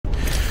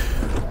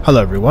Hello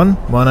everyone,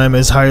 my name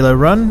is Halo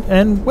Run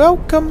and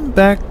welcome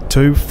back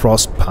to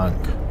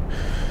Frostpunk.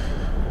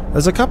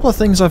 There's a couple of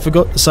things I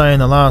forgot to say in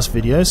the last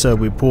video, so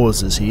we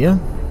pause this here.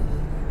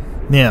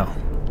 Now,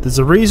 there's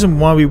a reason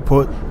why we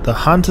put the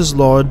Hunter's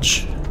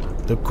Lodge,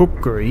 the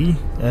cookery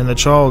and the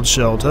child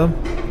shelter,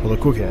 or the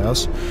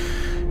cookhouse,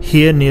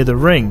 here near the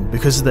ring,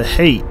 because of the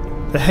heat.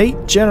 The heat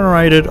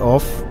generated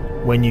off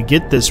when you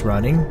get this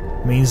running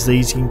means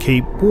these can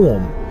keep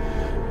warm.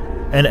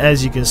 And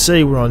as you can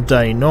see, we're on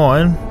day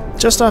 9.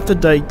 Just after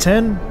day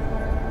 10,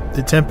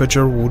 the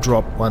temperature will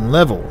drop 1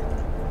 level.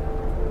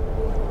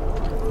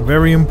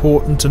 Very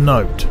important to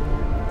note.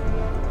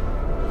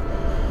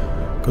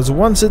 Because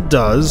once it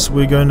does,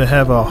 we're going to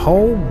have a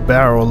whole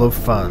barrel of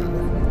fun.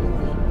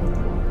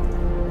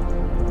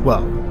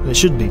 Well, it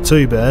shouldn't be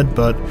too bad,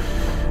 but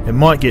it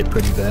might get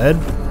pretty bad.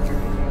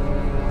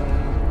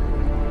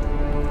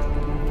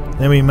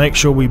 Then we make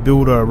sure we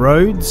build our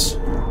roads.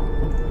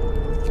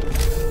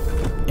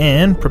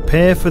 And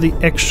prepare for the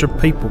extra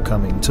people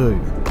coming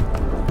too.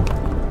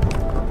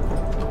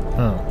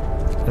 Oh,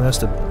 it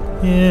must have...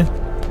 yeah.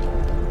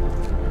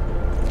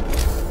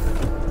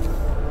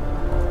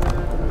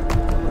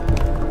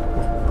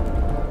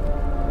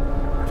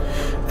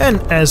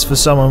 And as for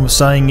someone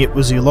saying it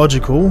was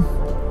illogical,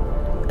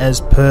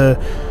 as per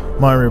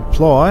my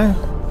reply,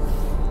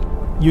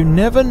 you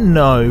never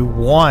know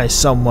why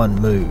someone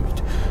moved.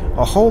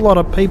 A whole lot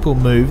of people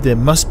moved, there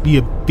must be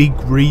a big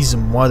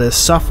reason why they're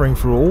suffering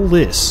for all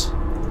this.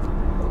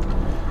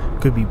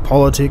 Could be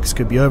politics,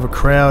 could be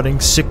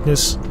overcrowding,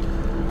 sickness.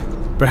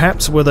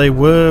 Perhaps where they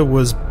were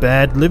was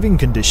bad living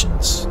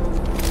conditions.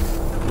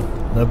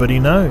 Nobody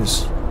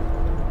knows.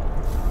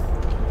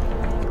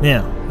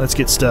 Now, let's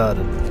get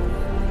started.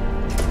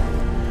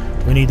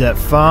 We need that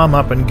farm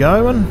up and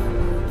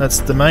going. That's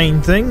the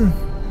main thing.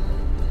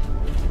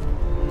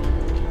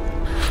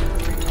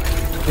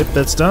 Yep,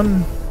 that's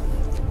done.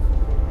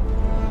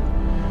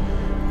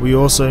 We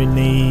also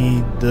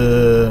need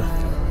the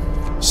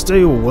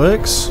steel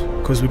works,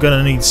 because we're going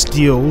to need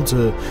steel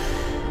to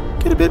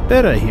get a bit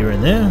better here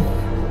and there.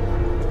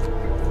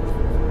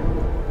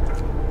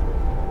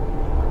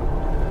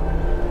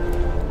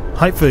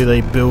 Hopefully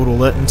they build all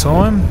that in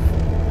time,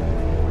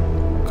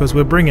 because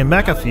we're bringing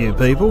back a few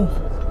people.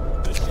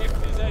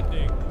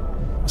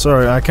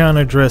 Sorry, I can't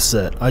address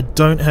that. I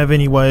don't have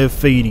any way of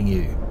feeding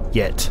you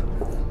yet.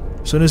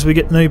 As soon as we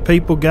get new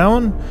people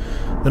going,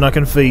 then I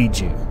can feed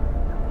you.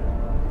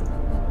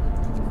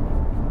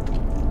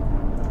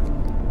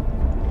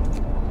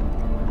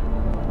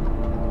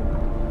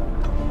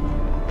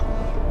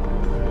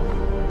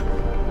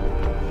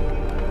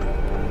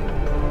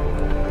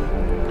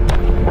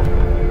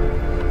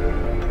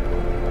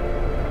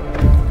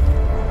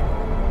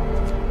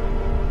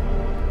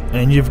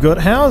 And you've got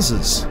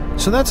houses,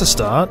 so that's a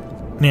start.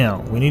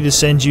 Now, we need to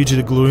send you to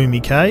the Gloomy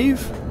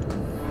Cave.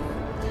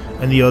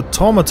 And the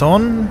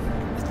automaton,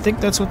 I think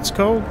that's what it's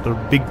called, the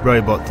big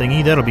robot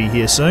thingy, that'll be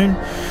here soon.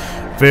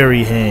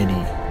 Very handy.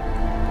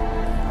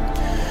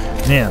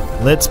 Now,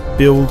 let's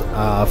build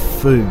our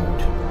food.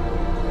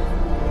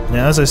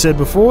 Now, as I said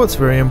before, it's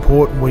very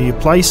important where you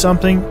place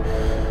something,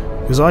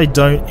 because I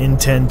don't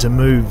intend to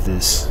move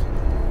this.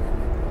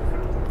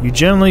 You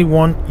generally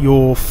want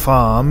your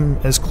farm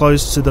as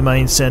close to the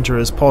main center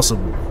as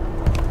possible.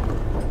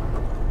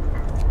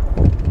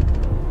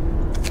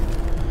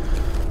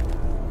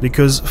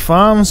 Because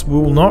farms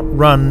will not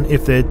run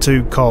if they're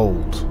too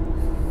cold.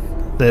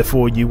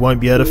 Therefore, you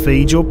won't be able to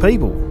feed your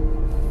people.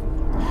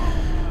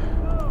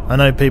 I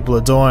know people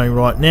are dying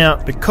right now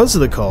because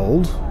of the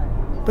cold,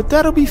 but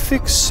that'll be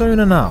fixed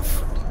soon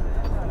enough.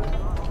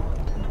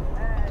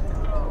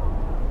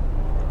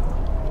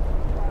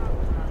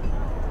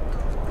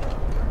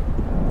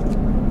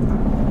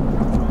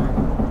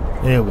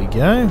 There we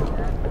go.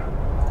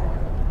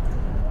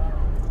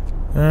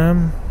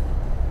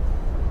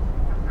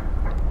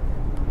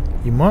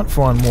 You might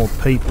find more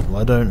people,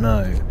 I don't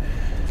know.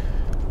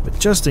 But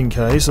just in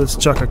case, let's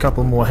chuck a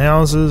couple more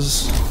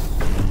houses.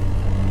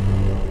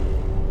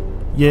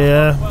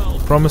 Yeah,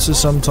 promises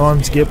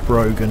sometimes get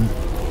broken.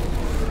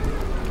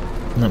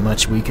 Not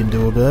much we can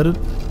do about it.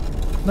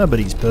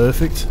 Nobody's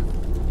perfect.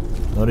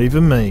 Not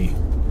even me.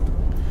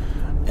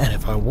 And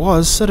if I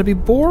was, that'd be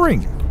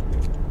boring.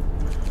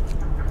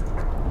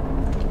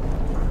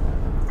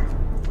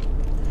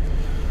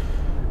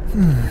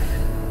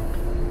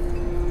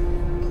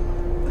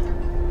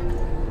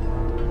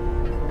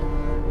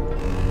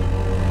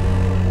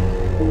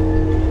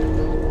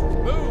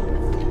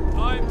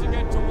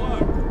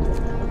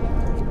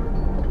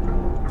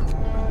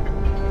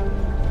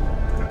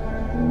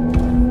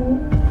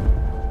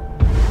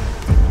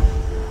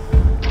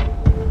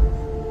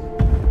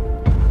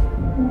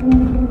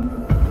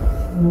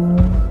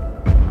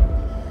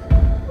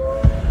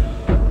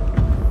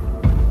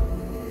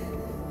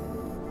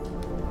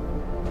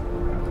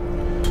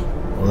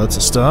 Well, that's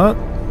a start.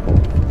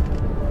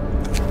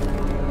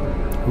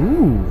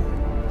 Ooh.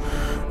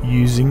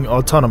 Using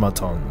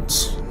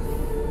automatons.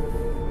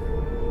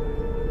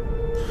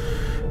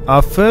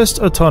 Our first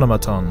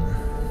automaton,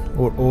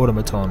 or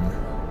automaton,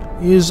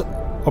 is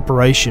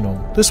operational.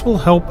 This will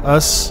help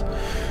us,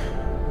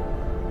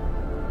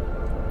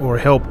 or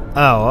help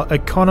our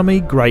economy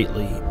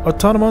greatly.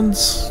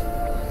 Automatons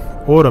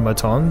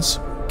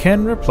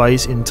can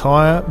replace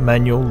entire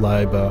manual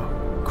labour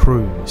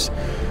crews.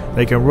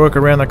 They can work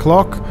around the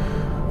clock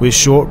with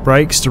short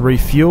breaks to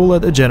refuel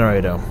at the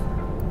generator.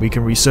 We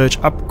can research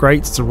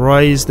upgrades to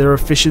raise their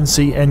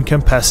efficiency and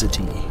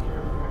capacity.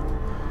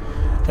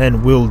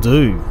 And will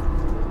do.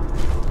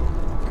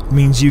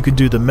 Means you can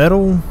do the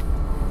metal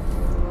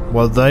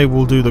while they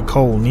will do the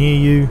coal near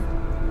you.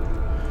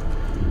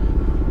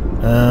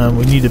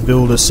 We need to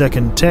build a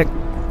second tech.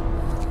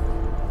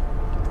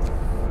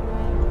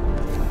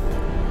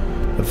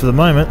 But for the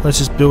moment, let's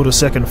just build a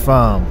second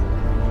farm.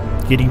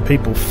 Getting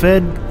people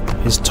fed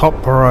is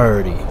top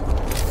priority.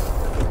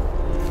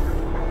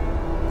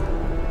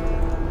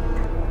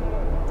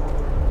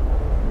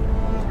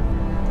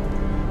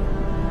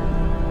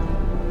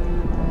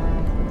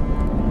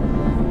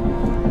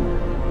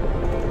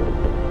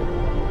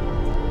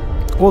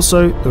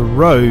 Also, the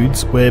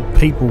roads where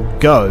people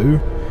go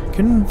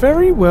can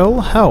very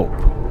well help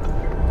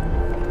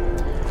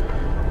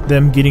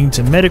them getting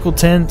to medical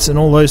tents and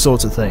all those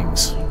sorts of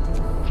things.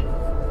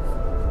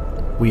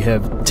 We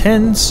have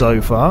 10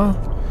 so far.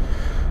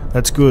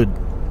 That's good.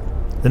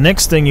 The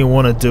next thing you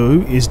want to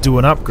do is do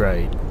an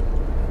upgrade.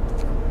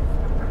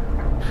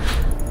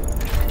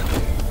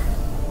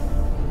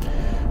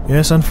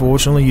 Yes,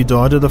 unfortunately you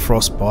died of the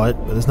frostbite,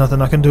 but there's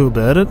nothing I can do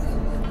about it.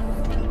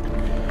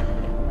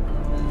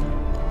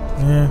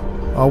 Yeah,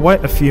 I'll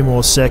wait a few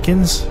more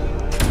seconds.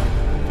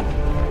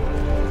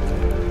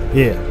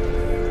 Yeah.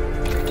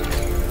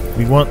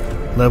 We want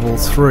level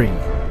 3.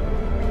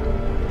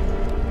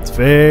 It's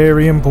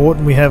very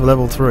important we have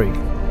level 3.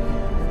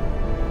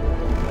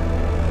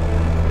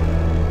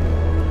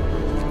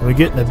 We're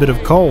getting a bit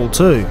of coal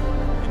too.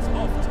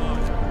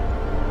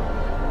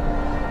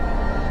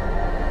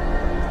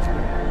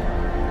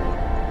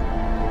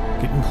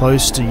 Getting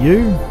close to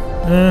you.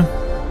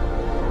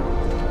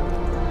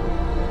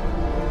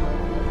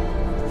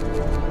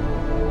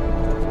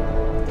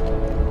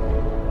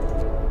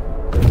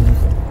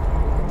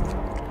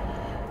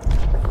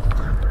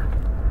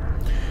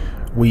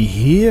 We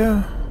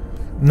hear...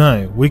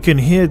 No, we can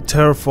hear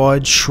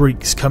terrified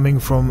shrieks coming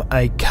from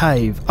a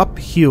cave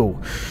uphill.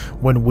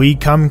 When we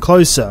come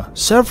closer,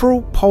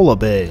 several polar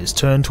bears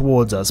turn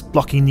towards us,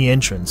 blocking the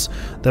entrance.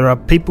 There are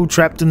people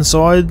trapped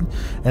inside,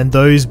 and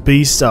those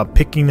beasts are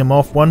picking them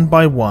off one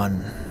by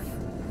one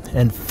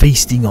and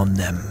feasting on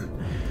them.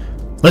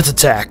 Let's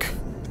attack!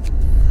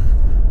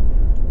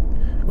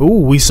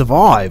 Ooh, we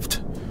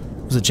survived.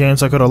 There's a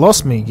chance I could have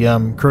lost me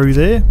crew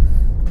there.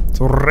 It's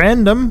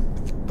random,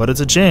 but it's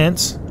a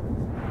chance.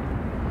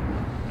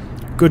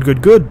 Good,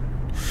 good, good.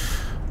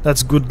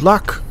 That's good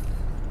luck.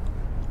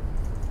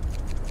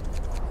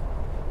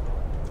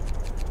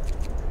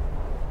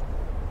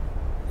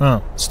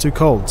 Oh, it's too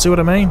cold. See what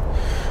I mean?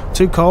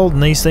 Too cold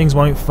and these things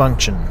won't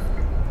function.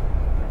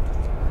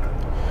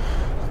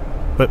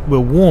 But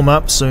we'll warm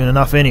up soon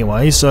enough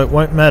anyway, so it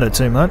won't matter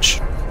too much.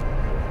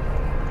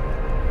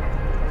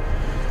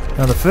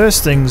 Now the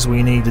first things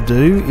we need to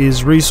do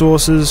is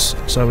resources,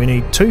 so we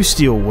need 2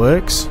 steel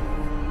works.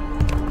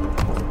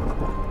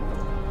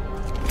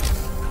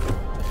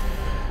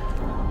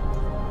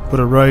 Put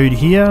a road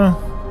here,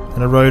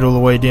 and a road all the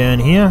way down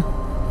here.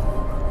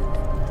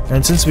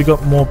 And since we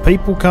got more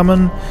people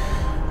coming,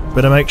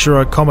 better make sure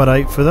I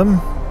accommodate for them.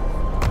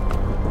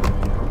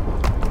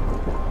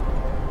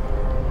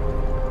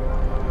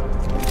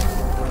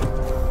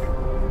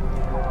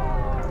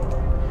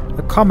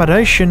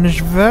 Accommodation is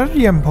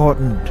very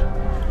important.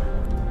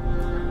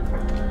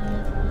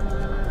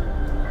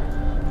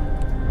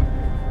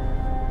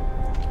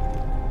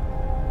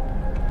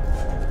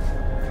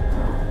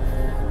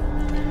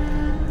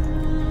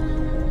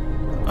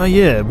 Oh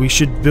yeah, we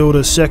should build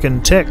a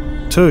second tech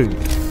too.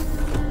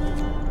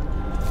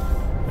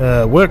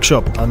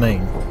 Workshop, I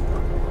mean.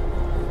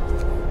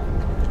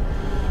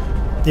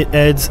 It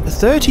adds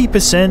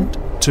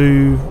 30%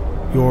 to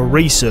your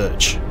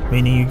research,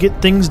 meaning you get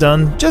things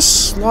done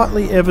just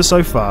slightly ever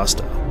so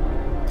faster.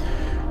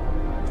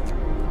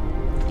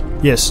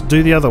 Yes,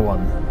 do the other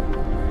one.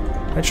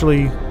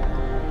 Actually,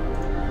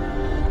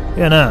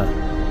 yeah, nah.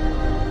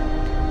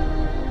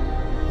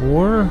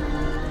 Or...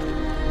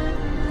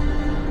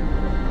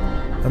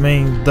 I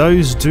mean,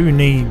 those do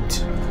need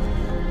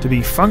to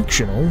be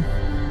functional.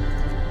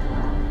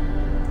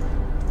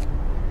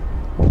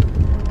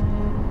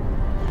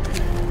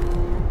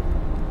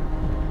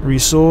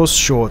 Resource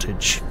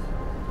shortage.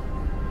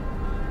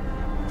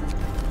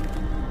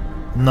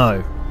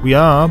 No, we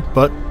are,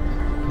 but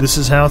this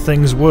is how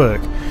things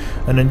work.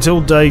 And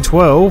until day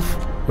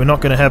 12, we're not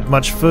going to have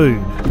much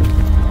food.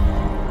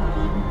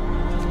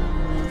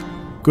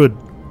 Good.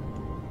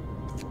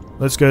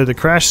 Let's go to the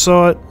crash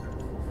site.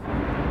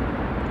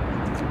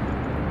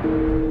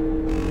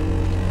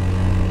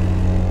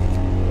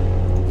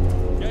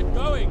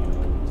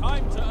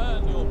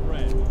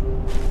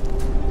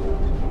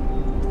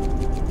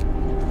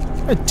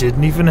 I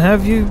didn't even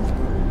have you.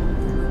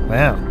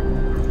 Wow.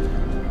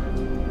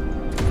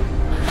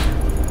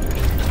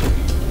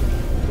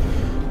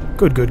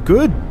 Good, good,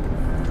 good.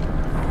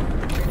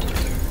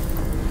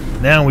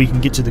 Now we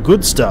can get to the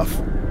good stuff.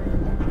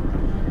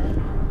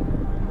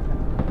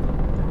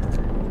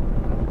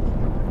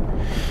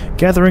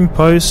 Gathering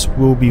posts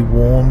will be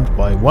warmed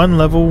by 1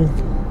 level.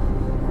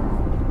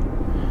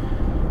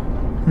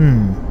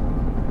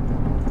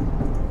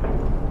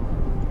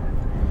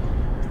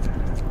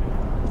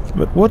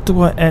 But what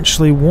do I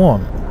actually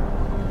want?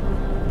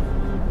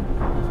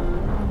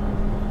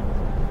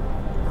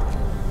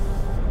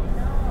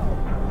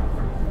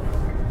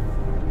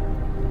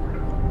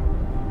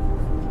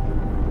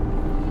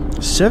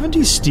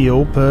 $70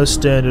 steel per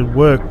standard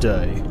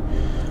workday.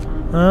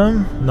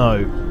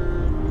 No.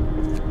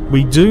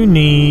 We do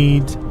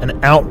need an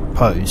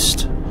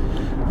outpost.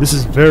 This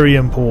is very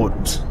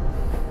important.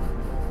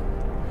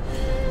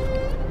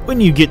 When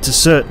you get to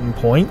certain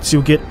points,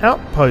 you'll get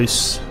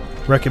outpost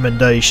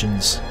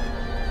recommendations.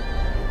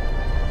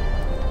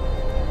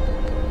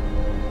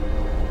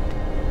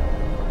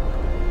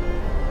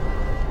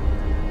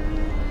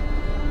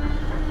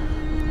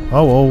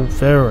 Oh well,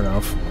 fair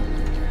enough.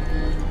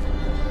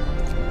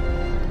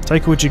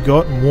 Take what you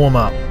got and warm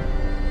up.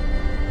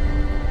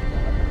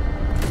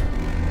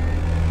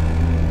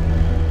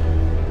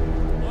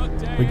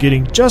 We're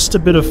getting just a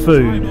bit of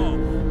food.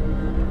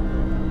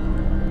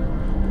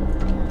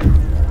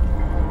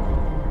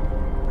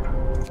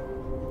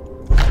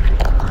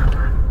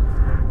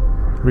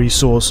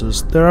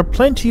 Resources. There are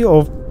plenty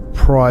of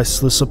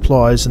priceless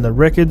supplies in the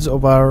records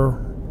of our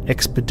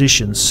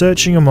expedition.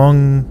 Searching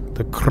among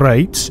the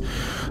crates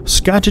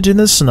scattered in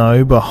the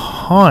snow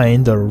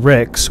behind the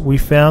wrecks, we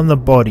found the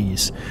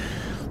bodies.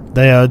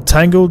 They are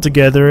tangled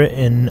together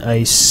in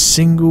a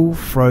single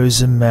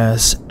frozen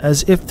mass,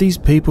 as if these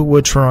people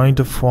were trying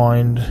to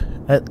find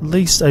at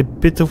least a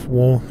bit of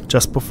warmth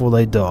just before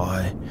they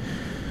die.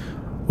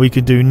 We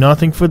could do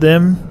nothing for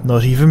them,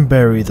 not even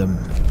bury them.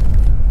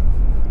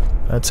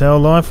 That's how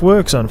life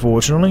works,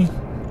 unfortunately.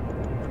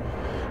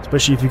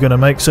 Especially if you're going to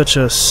make such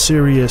a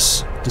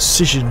serious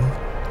decision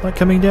like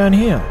coming down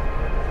here.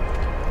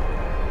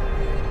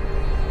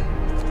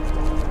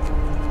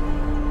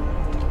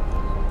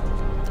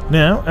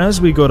 Now, as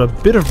we got a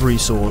bit of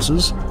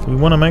resources, we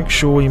want to make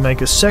sure we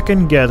make a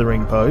second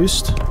gathering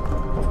post,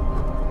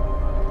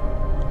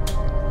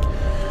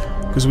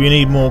 because we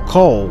need more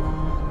coal.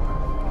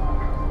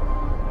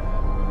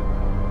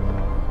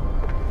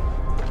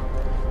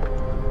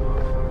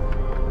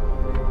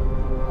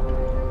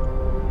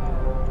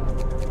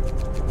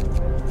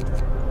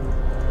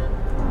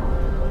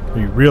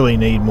 We really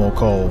need more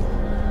coal.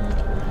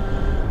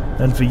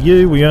 And for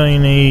you, we only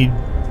need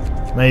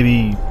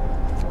maybe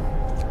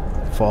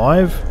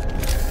 5.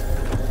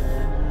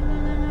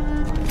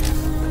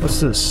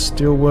 What's this?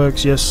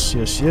 Steelworks, yes,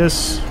 yes,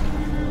 yes.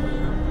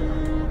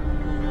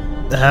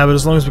 But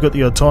as long as we've got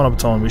the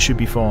automaton, we should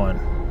be fine.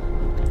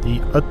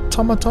 The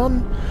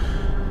automaton?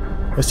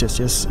 Yes, yes,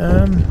 yes.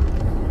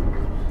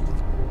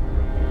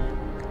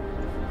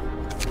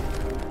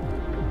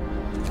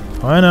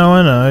 I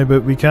know,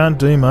 but we can't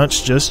do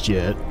much just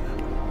yet.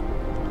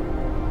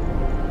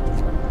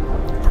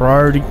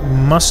 Priority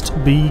must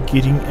be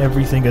getting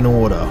everything in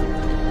order.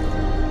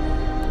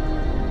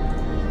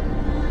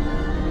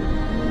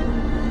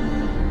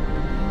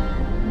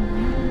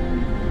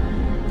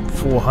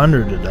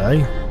 $400 a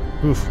day.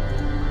 Oof.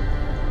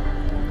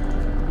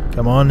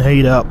 Come on,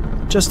 heat up.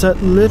 Just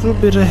that little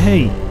bit of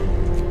heat.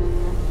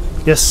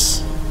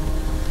 Yes.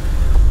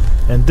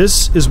 And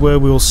this is where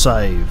we'll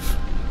save.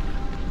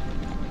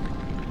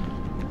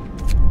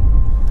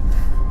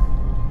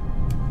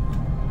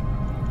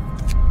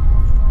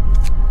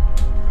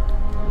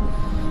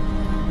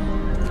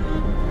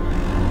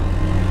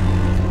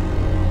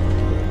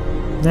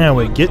 Now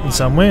we're getting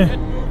somewhere.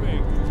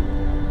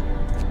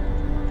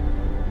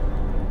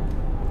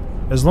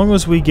 As long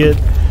as we get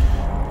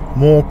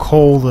more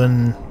coal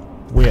than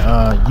we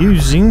are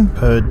using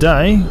per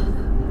day,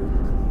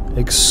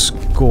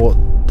 escort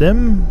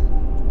them.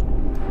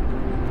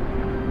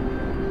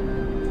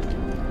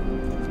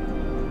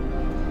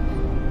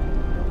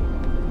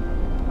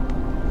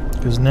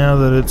 Because now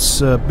that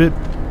it's a bit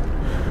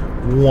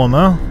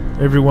warmer,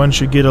 everyone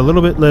should get a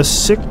little bit less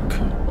sick.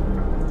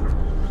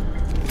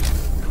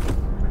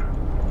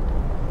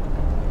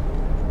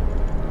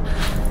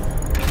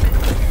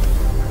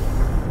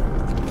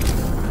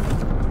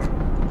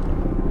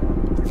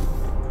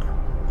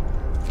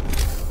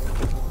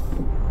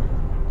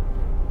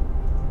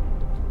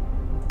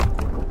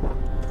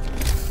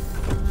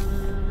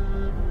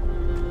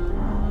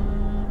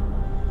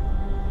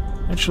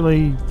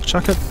 Actually,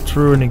 chuck it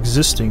through an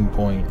existing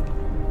point.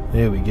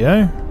 There we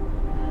go.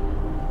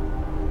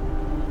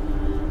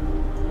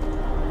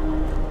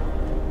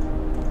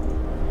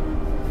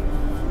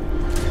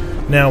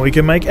 Now we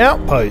can make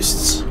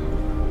outposts,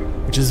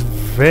 which is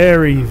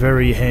very,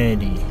 very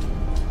handy.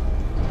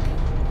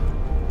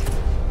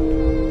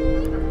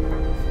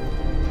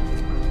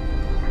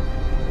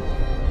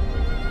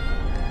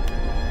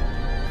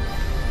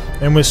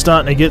 And we're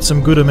starting to get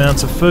some good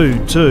amounts of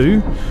food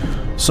too.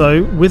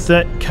 So, with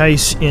that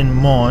case in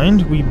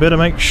mind, we better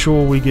make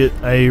sure we get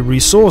a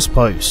resource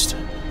post.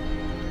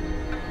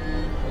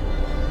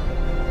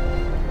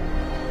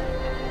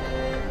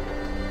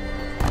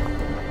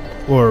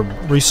 Or a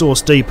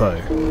resource depot.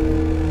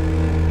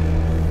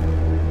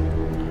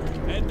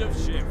 End of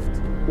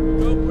shift.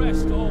 Go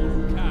rest all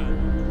who can.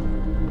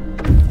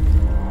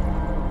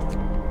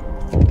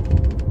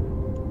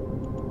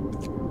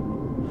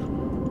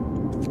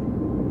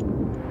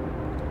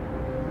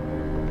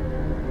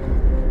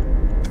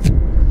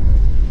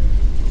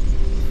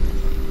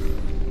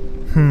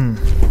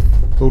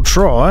 We'll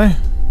try.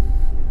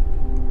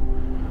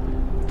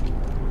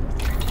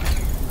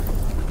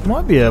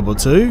 Might be able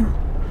to.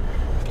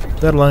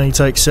 That'll only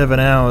take 7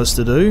 hours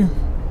to do.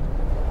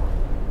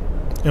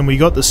 And we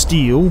got the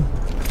steel.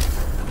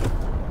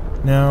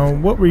 Now,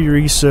 what we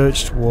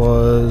researched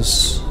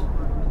was...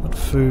 what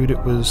food it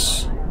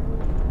was...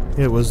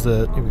 yeah, it was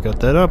that. We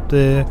got that up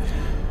there.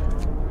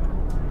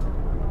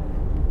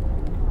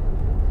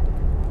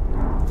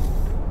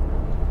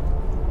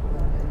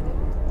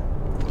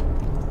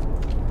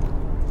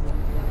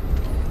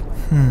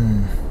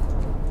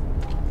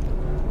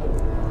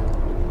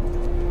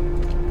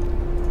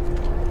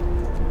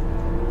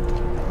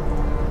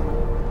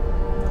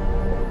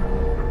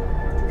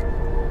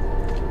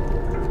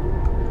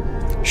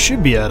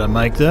 Should be able to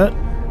make that.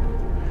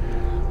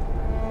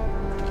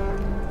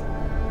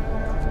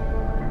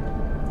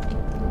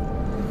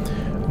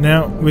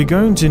 Now, we're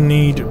going to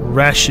need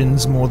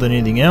rations more than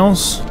anything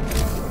else.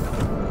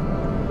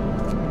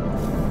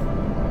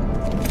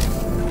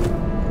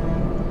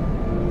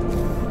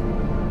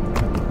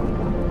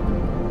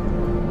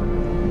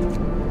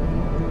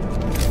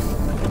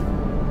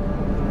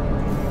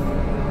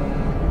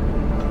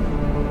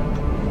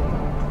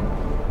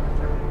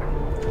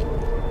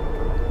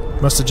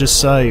 Must have just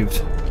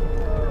saved.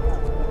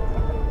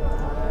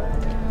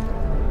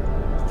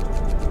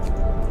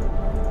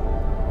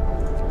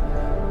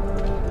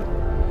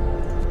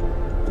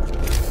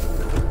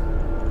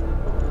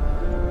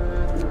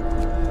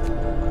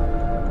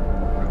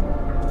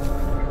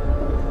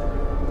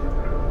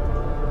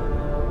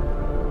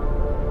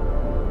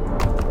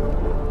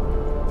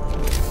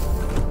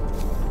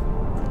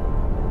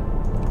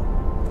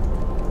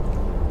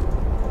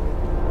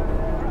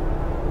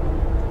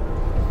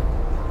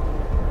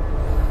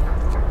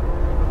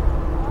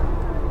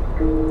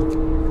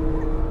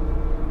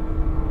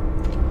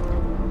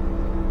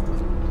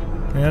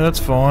 Yeah, that's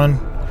fine.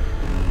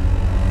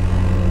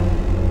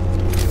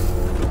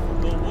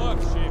 The work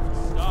shift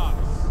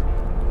starts.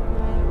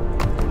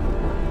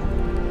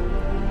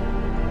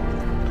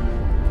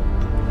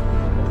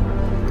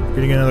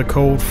 Getting another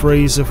cold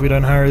freeze if we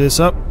don't hurry this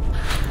up.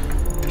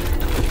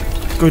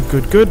 Good,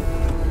 good, good.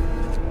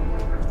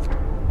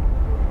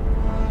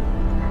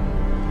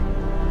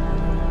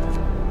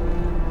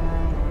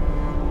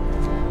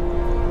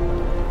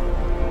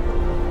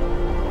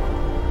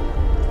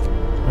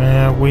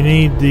 Now, we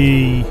need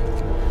the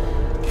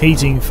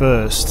heating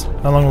first.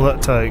 How long will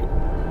that take?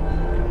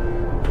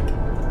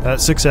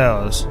 6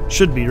 hours.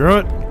 Should be,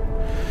 right?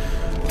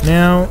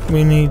 Now,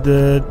 we need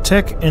the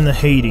tech and the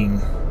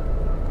heating.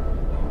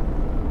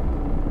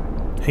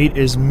 Heat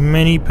as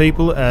many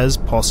people as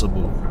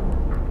possible.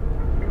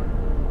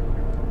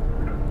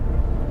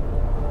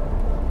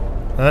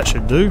 That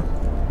should do.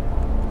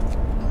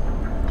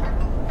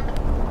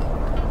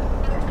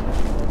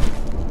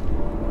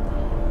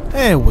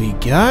 There we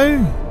go.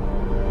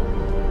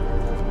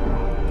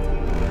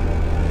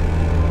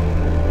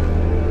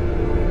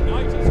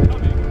 Night is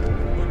coming.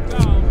 Put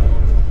down your...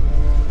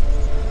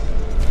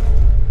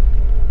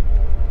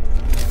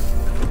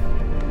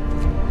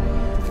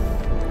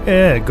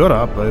 Yeah, got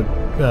up.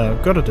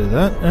 Got to do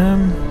that.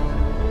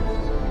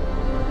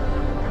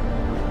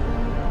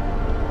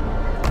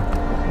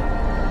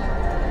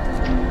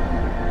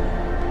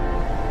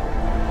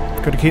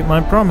 Got to keep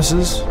my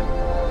promises.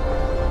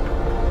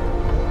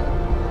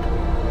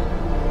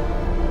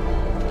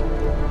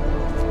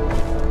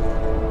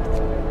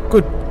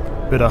 Good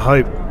bit of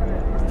hope.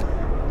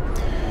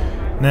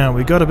 Now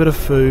we got a bit of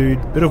food,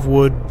 bit of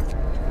wood.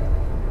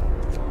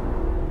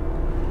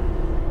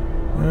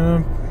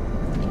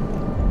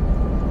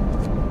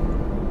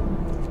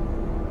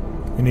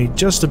 We need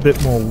just a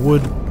bit more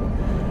wood,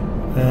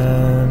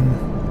 and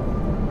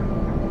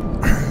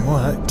well,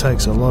 that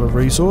takes a lot of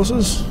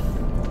resources.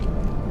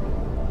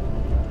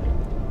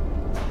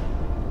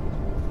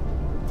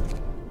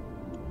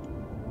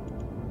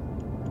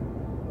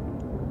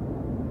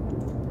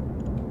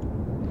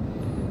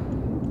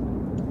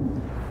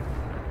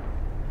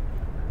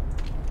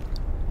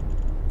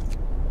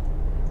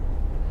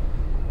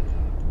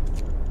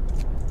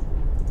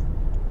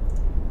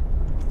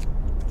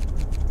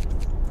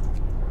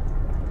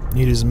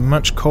 Need as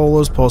much coal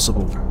as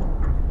possible.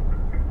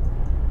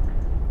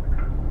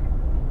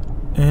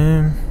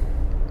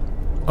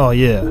 Oh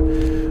yeah,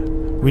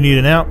 we need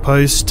an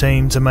outpost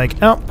team to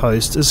make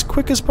outposts as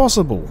quick as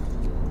possible.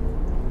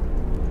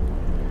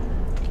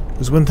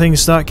 Because when things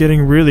start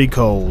getting really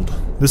cold,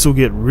 this will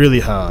get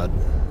really hard.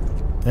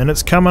 And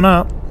it's coming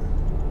up.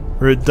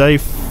 We're at day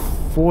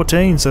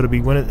 14, so it'll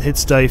be when it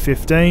hits day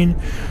 15,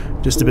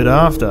 just a bit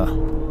after.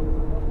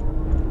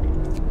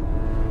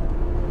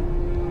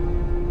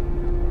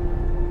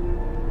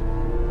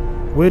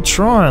 We're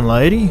trying,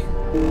 lady.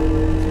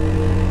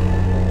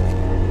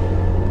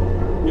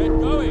 Get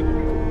going.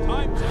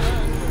 Time to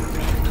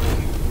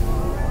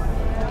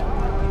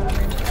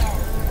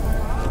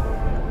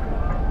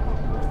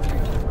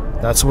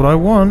earn. That's what I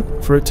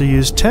want, for it to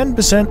use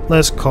 10%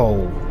 less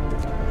coal.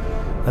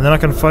 And then I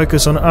can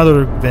focus on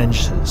other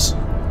adventures.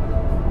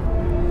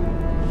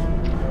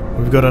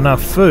 We've got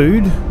enough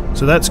food,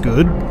 so that's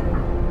good.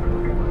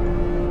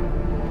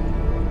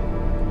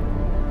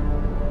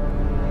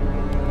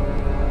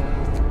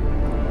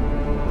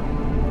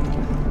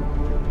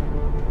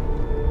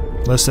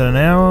 Less than an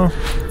hour.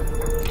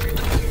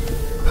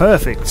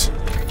 Perfect.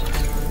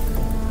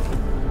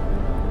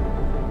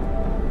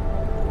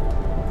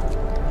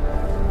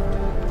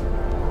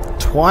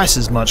 Twice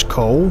as much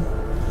coal.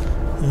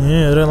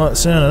 Yeah, I don't like the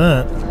sound of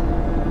that.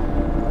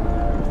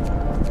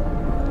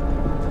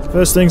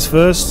 First things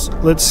first,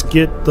 let's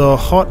get the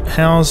hot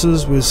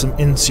houses with some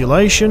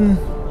insulation.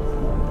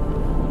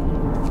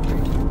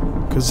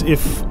 Because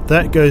if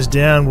that goes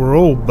down, we're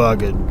all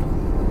buggered.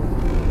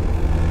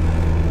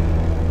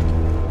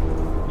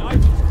 Night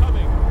is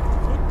coming.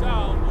 Put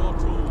down your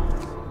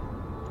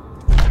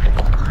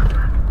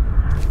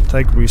tools.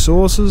 Take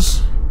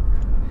resources.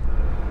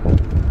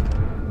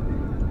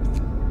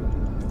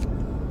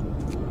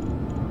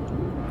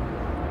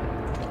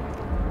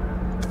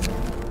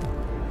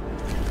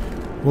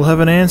 We'll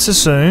have an answer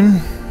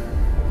soon.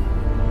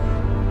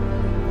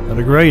 Not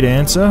a great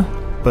answer,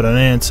 but an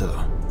answer.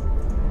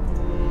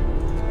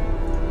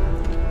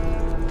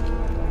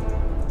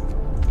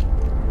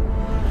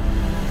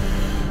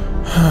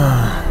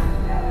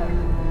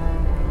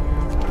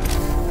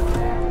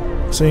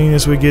 Seeing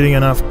as we're getting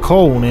enough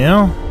coal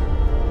now.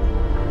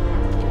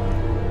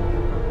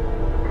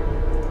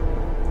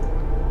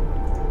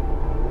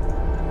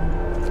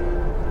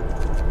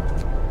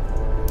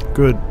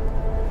 Good.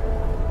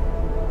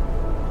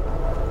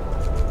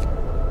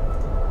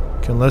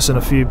 Can lessen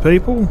a few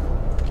people.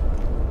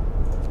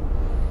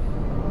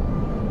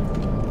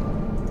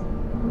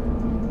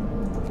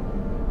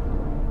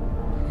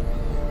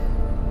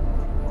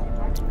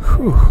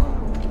 Whew.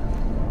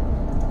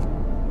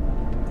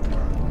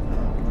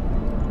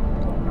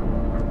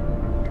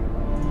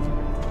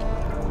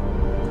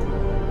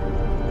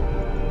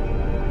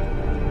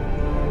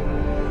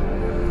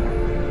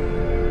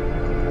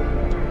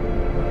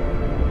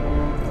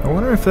 I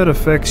wonder if that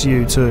affects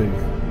you too.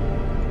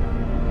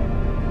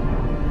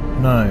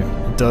 No,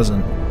 it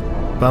doesn't.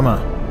 Bummer.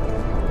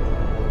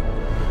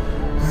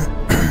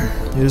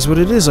 It is what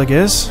it is, I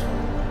guess.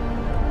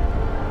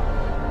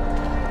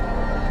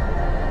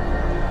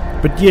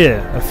 But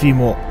yeah, a few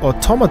more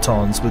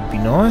automatons would be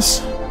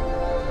nice.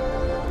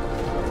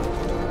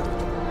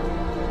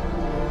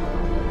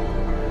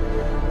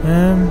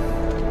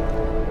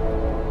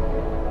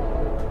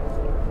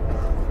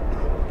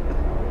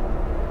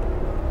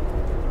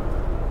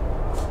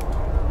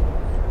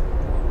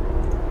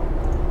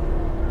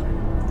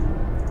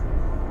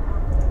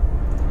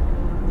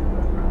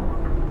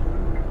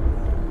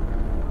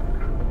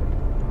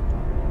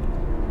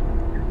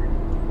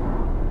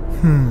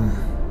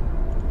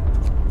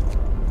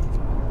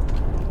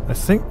 I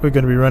think we're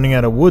going to be running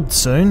out of wood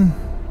soon.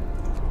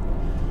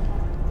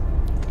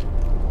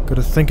 Got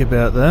to think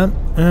about that.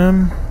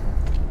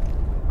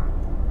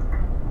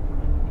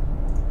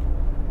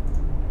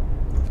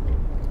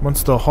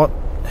 Once the hot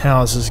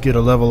houses get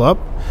a level up,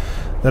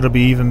 that'll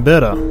be even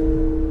better.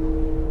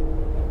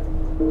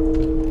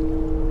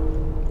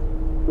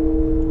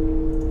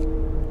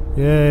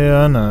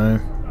 Yeah, I know.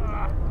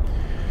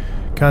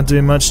 Can't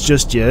do much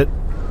just yet.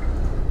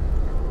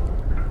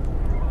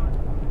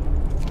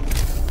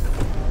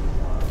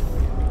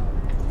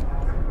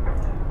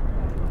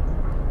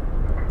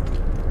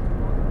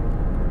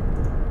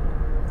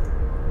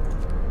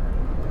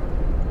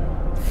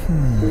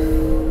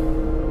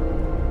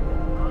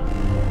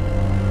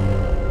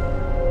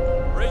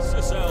 Brace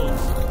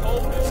yourselves.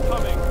 Coal is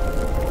coming.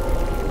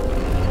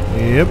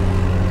 Yep.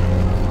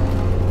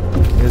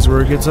 Here's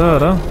where it gets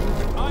harder.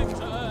 Time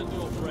to earn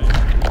your bread.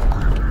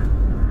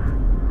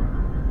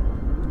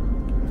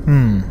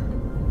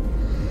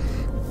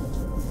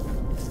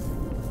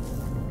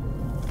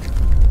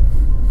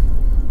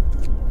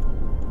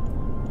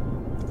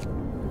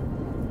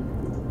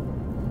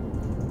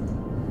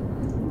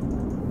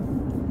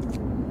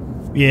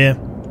 Yeah.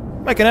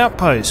 Make an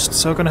outpost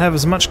so I can have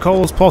as much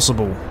coal as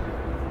possible.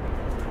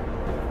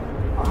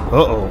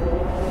 Uh-oh.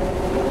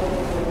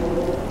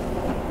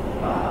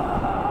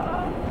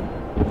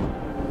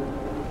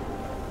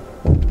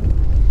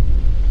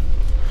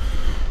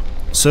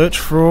 Search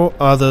for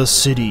other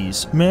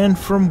cities. Man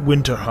from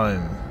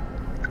Winterhome.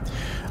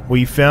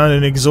 We found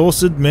an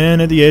exhausted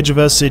man at the edge of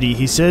our city.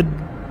 He said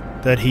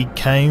that he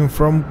came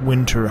from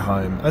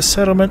Winterhome, a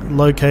settlement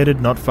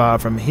located not far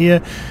from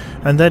here,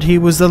 and that he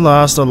was the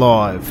last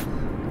alive.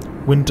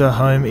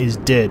 Winterhome is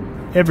dead.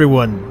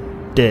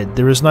 Everyone dead.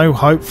 There is no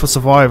hope for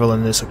survival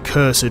in this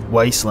accursed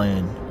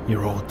wasteland.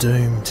 You're all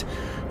doomed.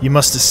 You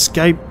must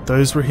escape.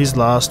 Those were his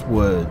last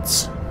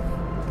words.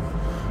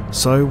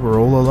 So we're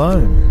all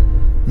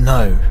alone.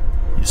 No,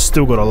 you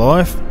still got a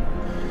life.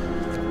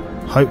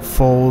 Hope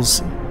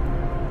falls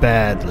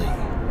badly.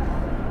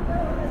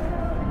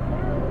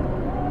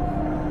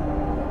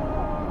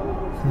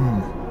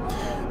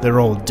 They're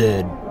all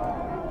dead.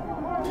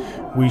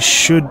 We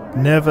should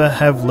never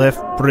have left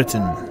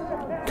Britain.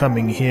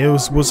 Coming here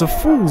was a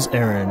fool's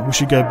errand. We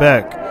should go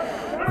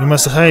back. We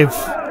must save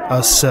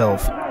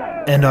ourselves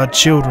and our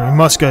children. We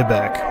must go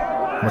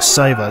back. We must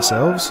save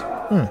ourselves.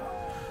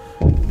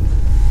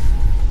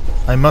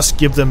 I must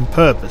give them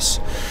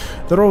purpose.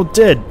 They're all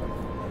dead.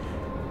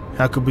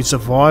 How could we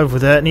survive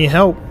without any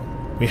help?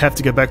 We have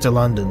to go back to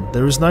London.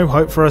 There is no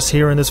hope for us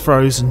here in this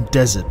frozen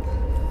desert.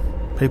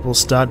 People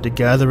start to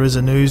gather as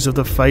the news of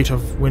the fate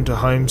of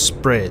Winterhome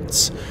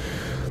spreads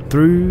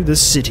through the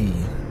city.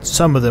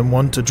 Some of them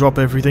want to drop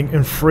everything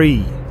and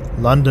flee.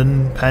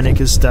 London panic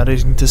is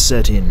starting to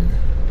set in.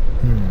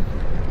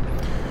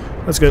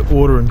 Let's go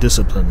order and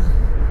discipline.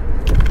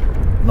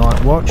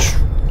 Night watch.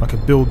 I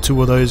could build 2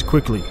 of those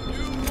quickly.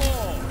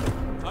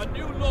 A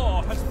new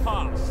law has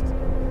passed.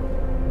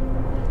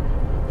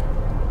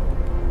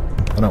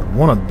 I don't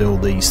want to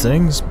build these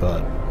things,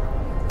 but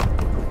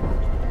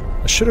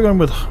I should have gone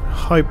with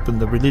hope and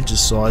the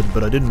religious side,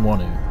 but I didn't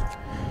want to.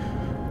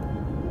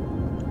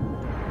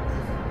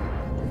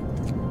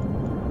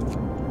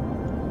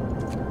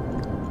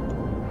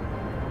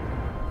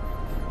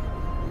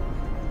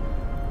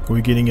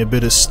 We're getting a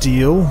bit of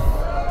steel.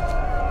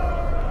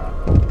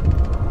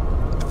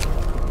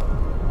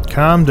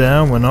 Calm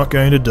down, we're not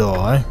going to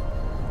die.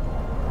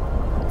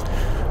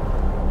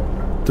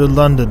 The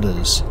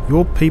Londoners,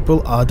 your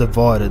people are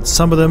divided.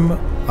 Some of them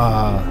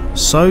are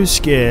so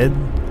scared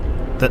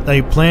that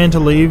they plan to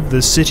leave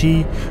the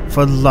city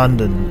for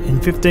London in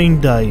 15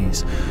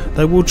 days.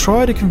 They will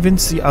try to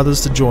convince the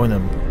others to join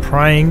them,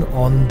 preying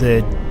on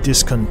their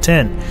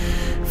discontent.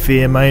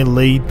 Fear may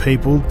lead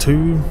people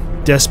to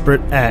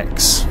desperate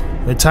acts.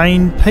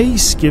 Attain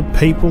peace, give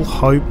people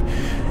hope,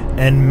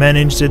 and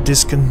manage their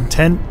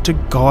discontent to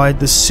guide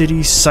the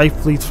city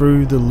safely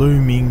through the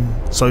looming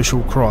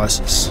social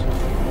crisis.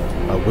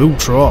 I will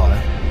try.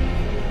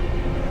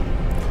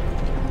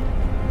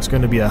 It's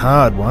going to be a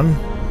hard one.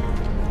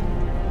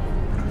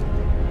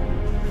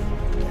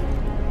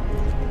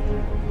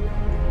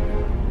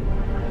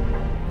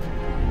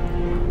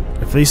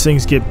 If these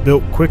things get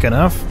built quick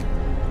enough,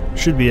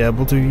 should be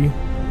able to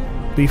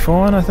be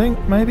fine, I think,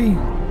 maybe.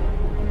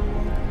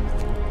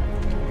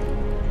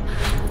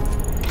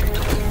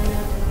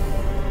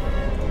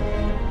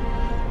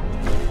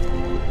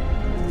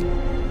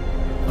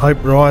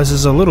 Hope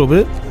rises a little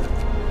bit.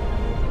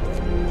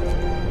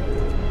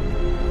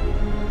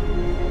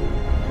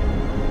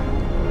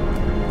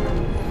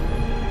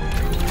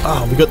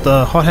 Oh, we got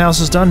the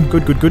hothouses done.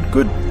 Good, good, good,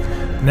 good.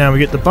 Now we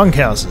get the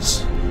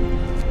bunkhouses.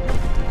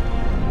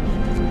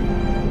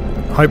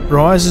 Hope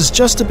rises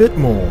just a bit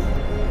more.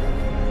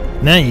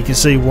 Now you can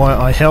see why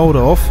I held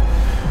off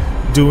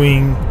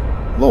doing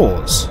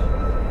laws.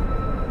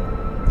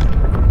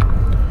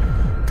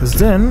 Because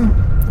then,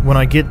 when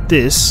I get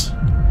this,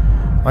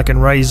 I can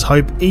raise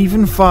hope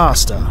even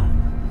faster.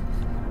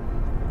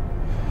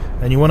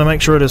 And you want to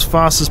make sure it as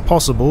fast as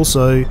possible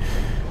so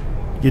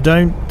you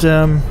don't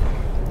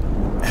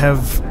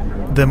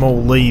have them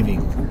all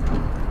leaving.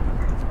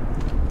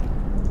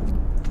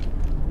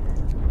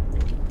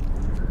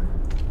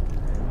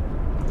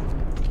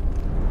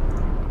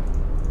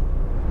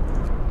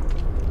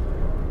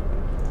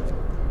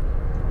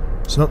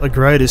 It's not the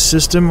greatest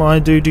system, I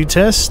do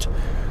detest,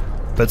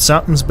 but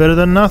something's better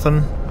than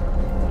nothing.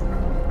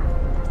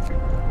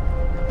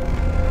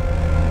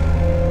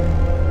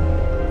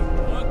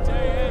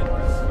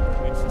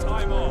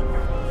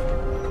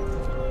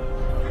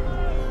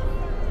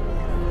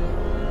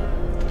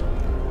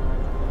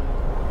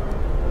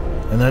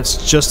 And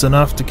that's just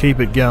enough to keep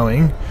it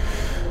going.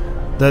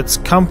 That's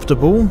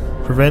comfortable,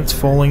 prevents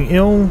falling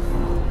ill.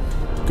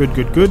 Good,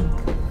 good, good.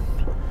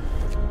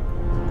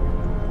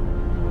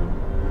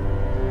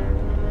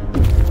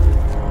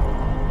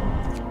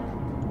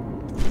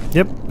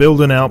 Yep,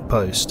 build an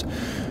outpost.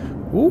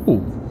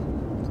 Ooh,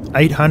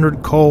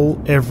 800 coal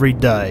every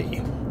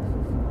day.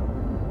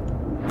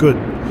 Good.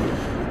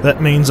 That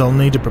means I'll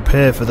need to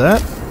prepare for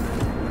that.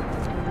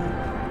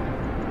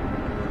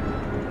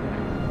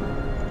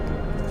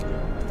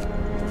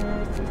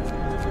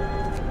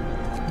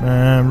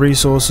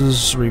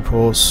 Resources,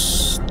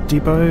 resource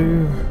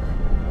depot.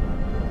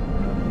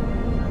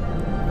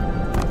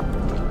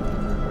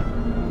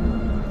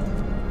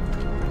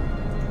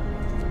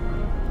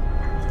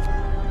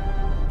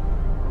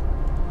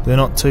 They're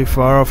not too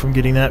far off from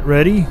getting that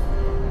ready.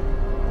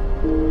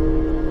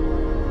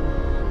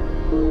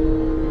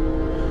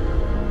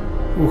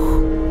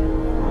 Oof.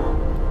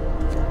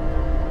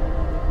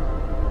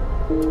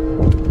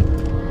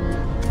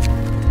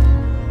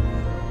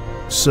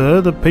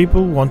 Sir, the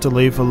people want to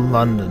leave for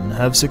London,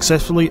 have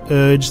successfully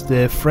urged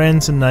their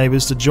friends and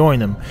neighbours to join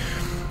them.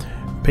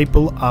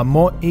 People are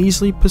more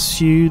easily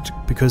pursued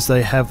because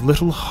they have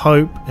little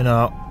hope in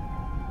our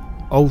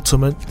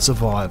ultimate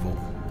survival.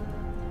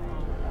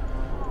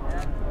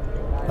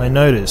 I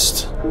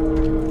noticed.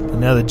 And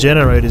now the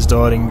generator's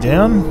dying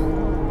down.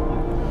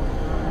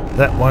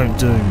 That won't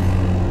do.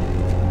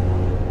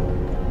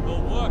 The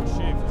work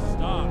shift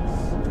starts.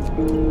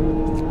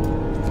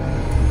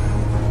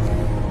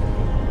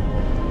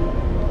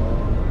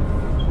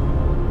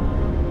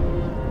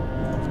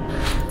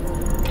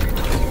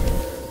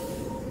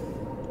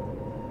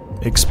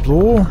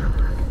 Explore.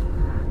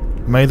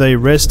 May they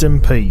rest in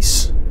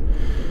peace.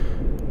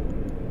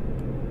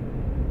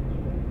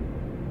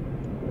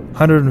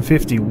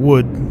 150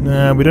 wood.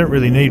 Nah, we don't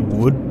really need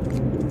wood.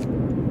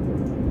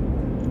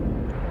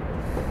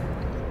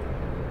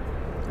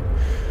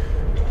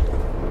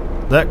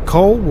 That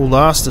coal will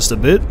last us a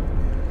bit.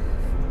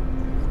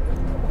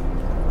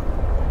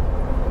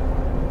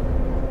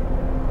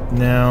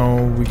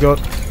 Now we got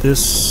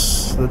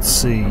this. Let's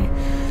see.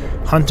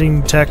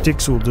 Hunting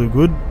tactics will do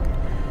good.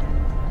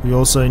 We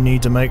also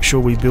need to make sure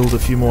we build a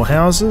few more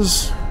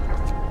houses.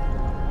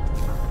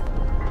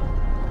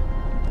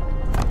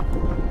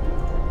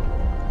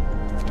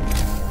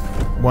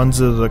 Ones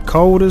that are the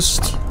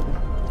coldest.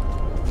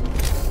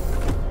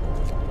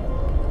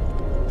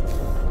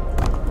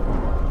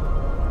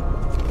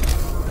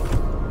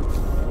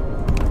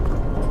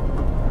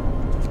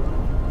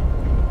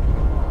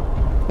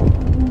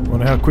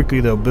 Wonder how quickly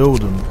they'll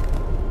build them.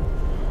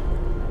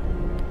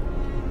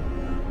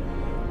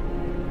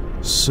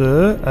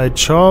 Sir, a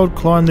child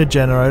climbed the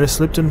generator,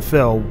 slipped and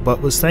fell,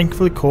 but was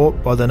thankfully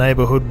caught by the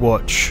neighbourhood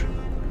watch.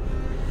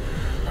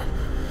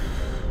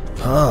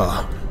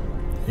 Ah,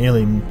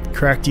 nearly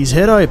cracked his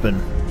head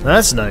open.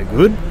 That's no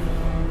good.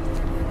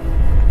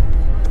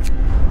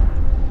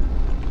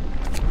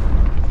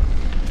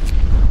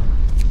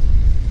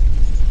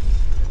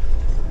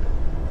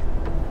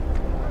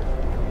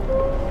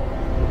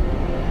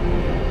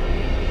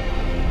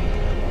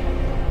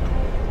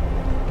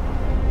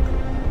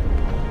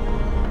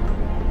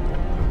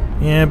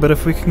 Yeah, but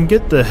if we can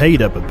get the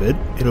heat up a bit,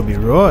 it'll be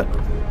right.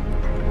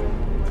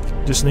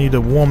 Just need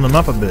to warm them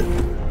up a bit.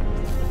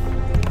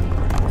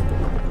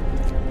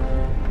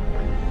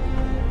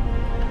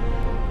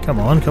 Come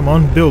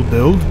on, build.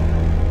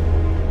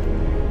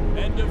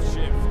 End of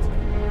shift.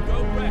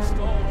 Go rest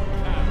all you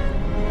can.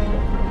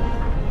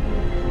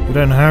 If you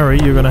don't hurry,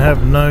 you're going to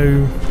have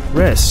no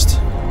rest.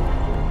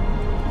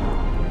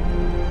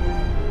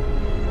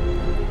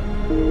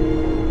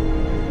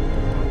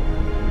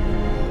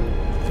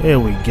 There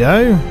we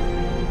go.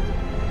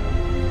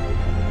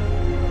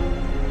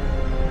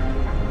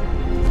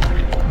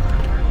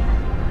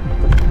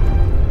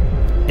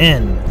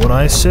 And what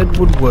I said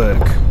would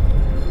work.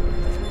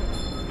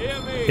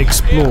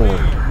 Explore.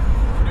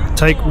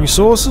 Take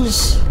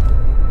resources.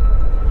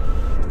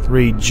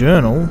 Read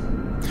journal.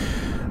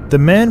 The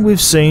man we've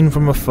seen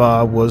from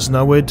afar was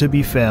nowhere to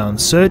be found.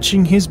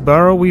 Searching his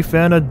burrow, we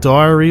found a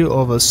diary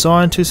of a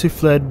scientist who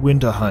fled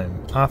Winterhome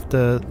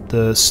after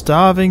the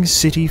starving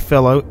city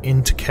fell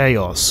into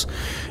chaos.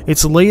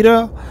 Its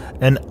leader,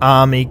 an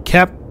army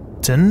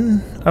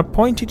captain,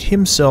 appointed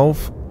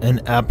himself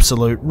an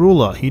absolute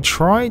ruler. He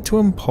tried to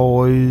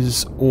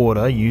impose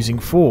order using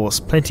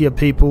force. Plenty of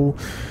people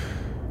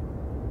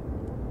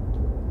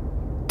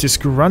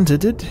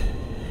disgruntled,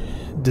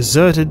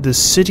 deserted the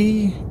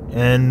city,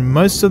 and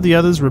most of the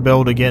others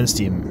rebelled against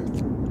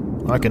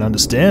him. I can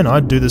understand,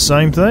 I'd do the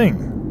same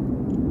thing.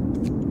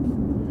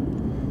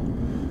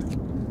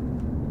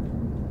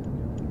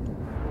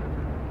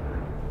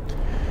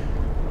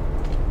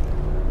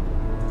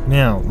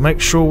 Now, make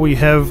sure we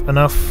have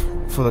enough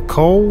for the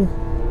coal.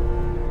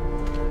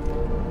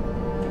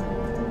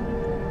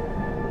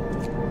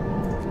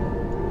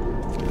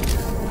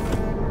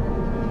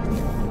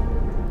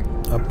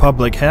 A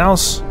public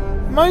house,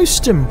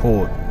 most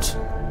important.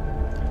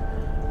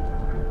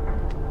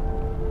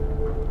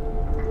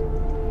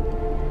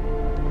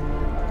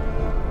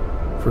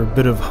 For a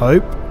bit of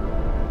hope.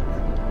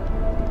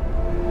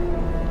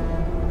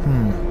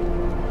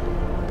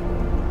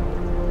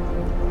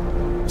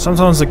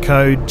 Sometimes the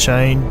code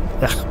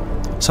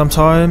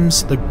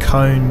sometimes the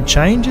cone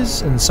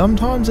changes and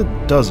sometimes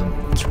it doesn't.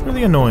 It's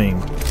really annoying.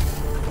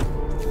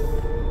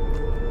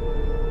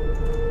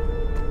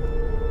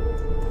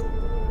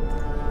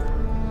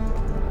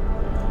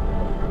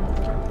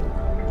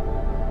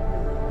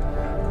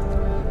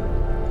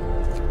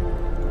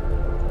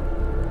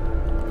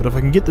 But if I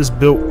can get this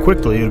built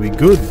quickly, it'll be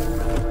good.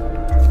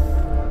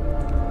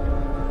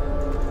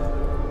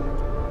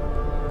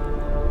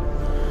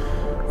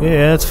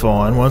 Yeah, that's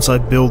fine. Once I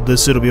build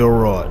this, it'll be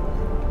alright.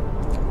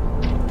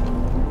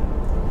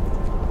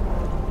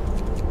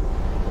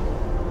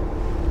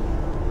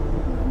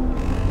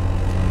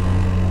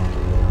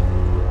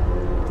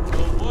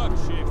 The work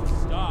shift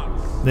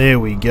starts. There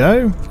we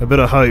go. A bit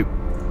of hope.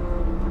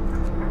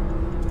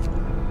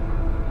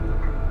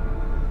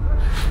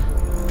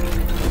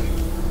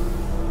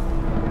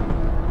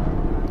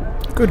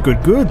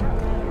 Good.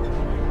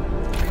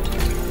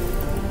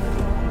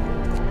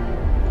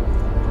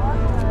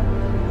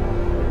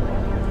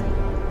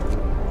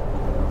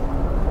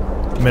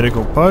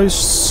 medical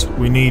posts.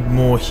 We need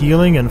more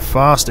healing, and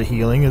faster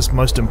healing is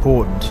most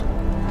important.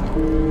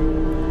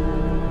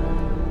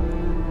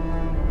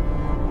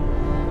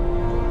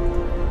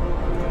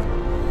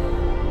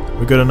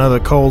 We've got another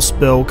cold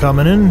spell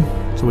coming in,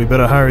 so we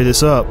better hurry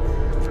this up.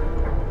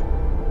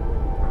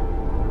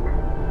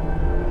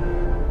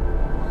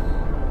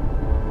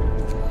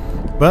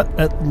 But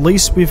at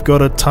least we've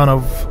got a ton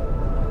of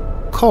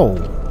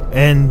coal,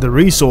 and the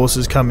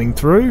resources coming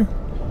through.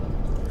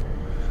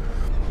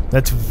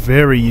 That's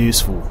very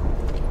useful.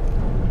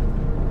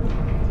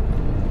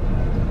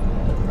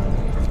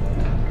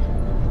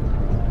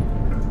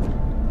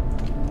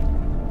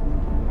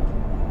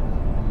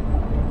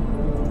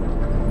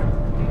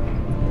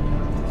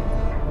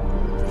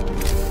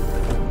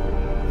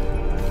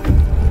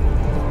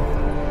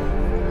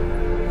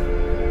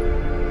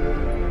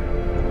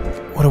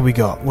 What do we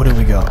got? What do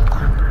we got?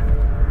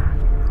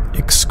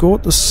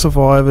 Escort the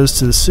survivors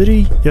to the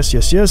city. Yes,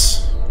 yes,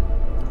 yes.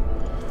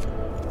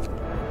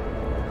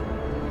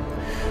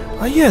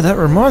 Oh yeah, that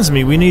reminds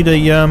me. We need a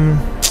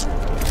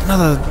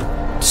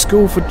another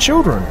school for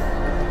children.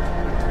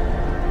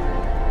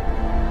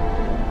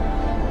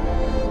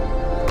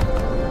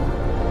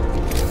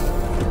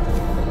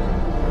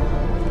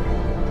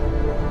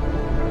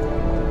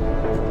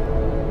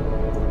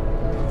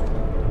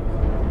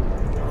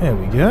 There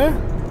we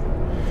go.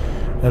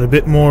 And a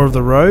bit more of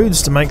the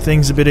roads to make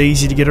things a bit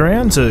easy to get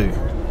around to.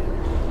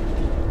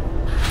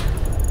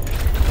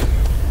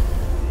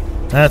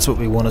 That's what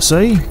we want to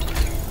see.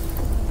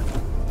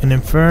 An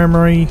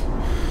infirmary.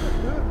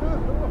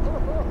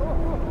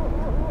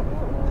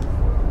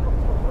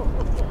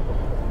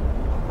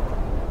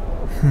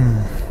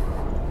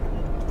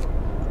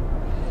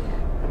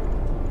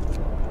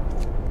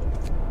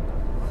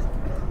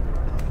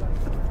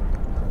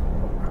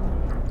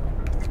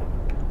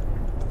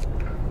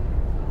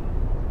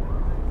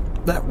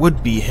 That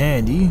would be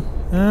handy.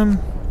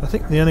 I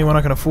think the only one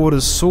I can afford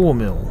is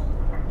sawmill.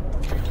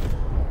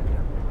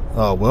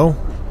 Oh well.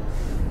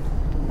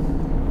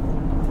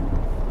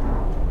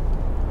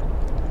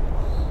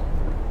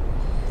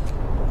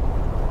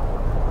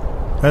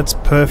 That's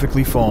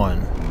perfectly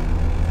fine.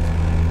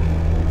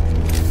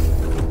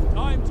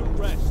 Time to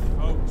rest,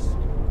 folks.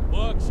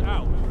 Work's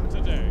out for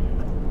today.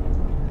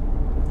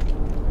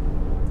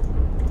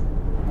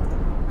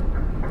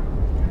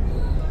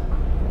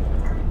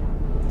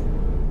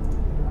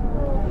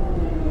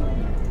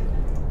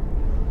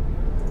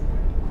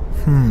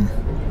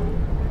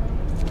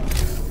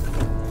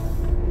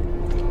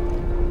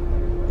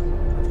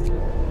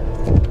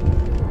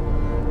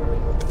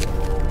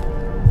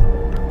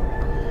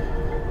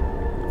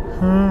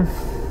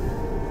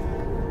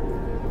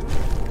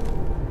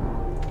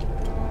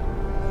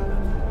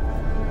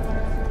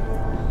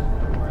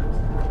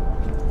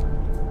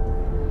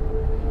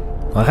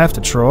 I have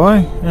to try.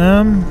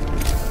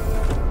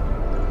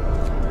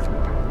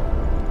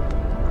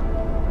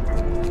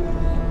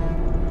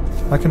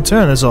 I can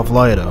turn this off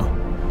later.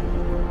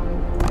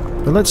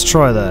 But let's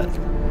try that.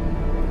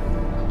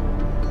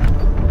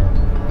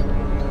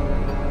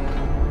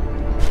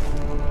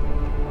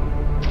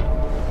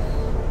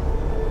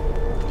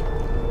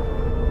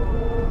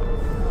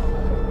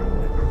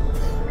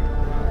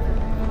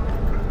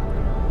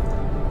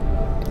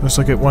 Looks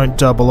like it won't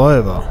double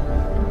over.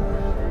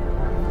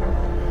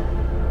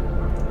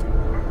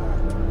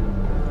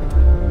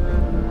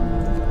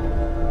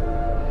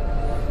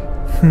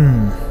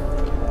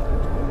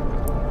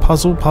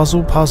 Puzzle,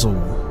 puzzle, puzzle.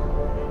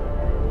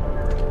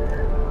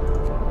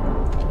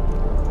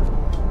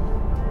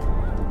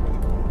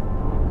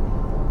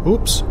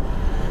 Oops.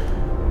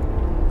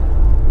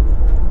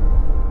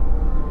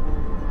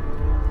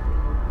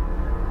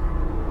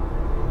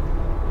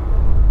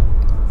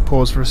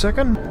 Pause for a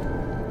second.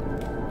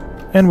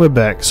 And we're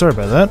back. Sorry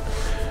about that.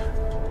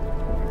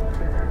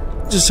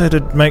 Just had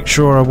to make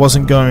sure I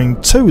wasn't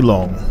going too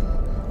long.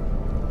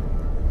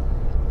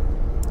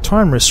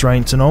 Time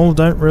restraints and all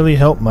don't really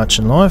help much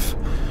in life.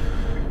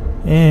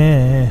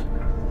 Yeah.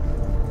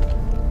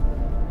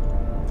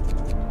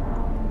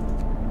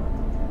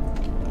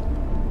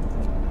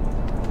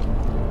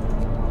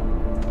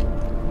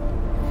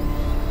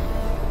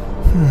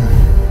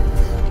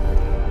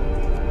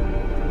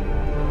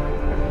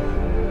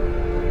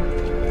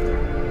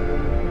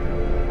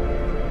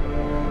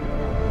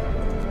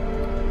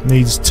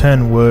 Needs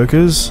 10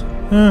 workers.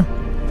 I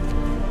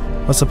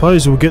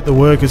suppose we'll get the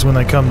workers when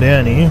they come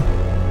down here.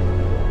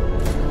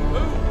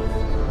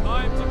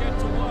 Time to get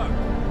to work.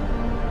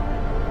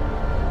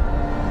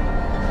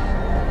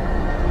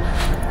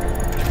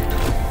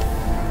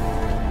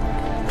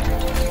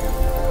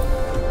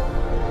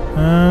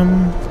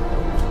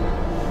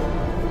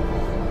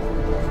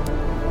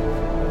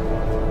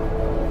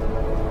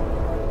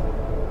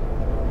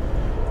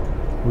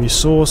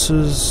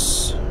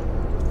 Resources.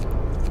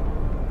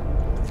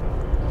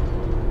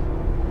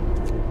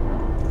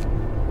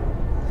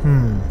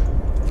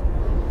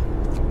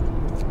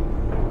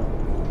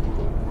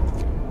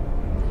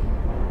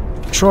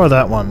 Try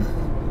that one.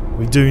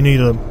 We do need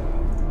a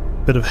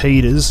bit of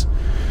heaters.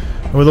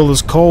 And with all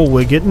this coal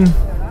we're getting,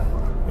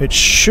 it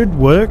should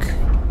work,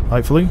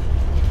 hopefully.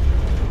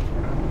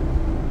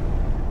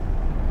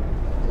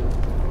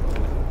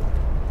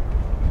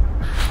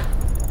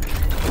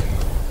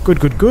 Good,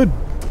 good, good.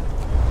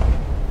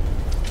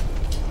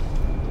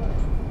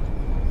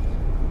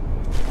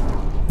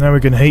 Now we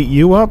can heat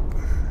you up.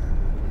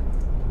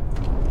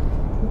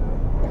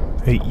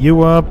 Heat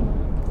you up.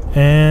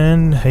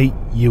 And heat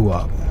you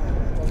up.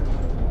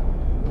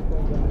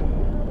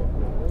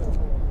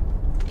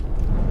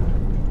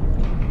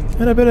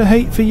 And a bit of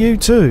heat for you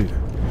too.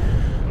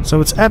 So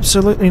it's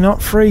absolutely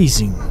not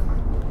freezing.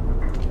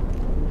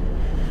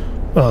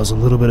 Well, there's a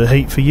little bit of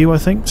heat for you, I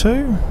think,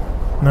 too.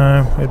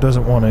 No, it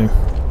doesn't want to.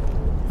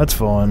 That's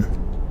fine.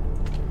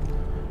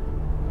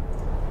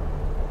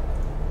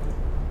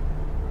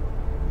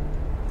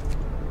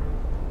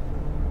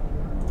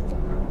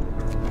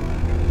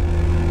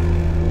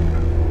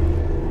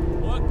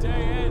 Workday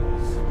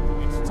ends.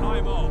 It's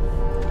time off.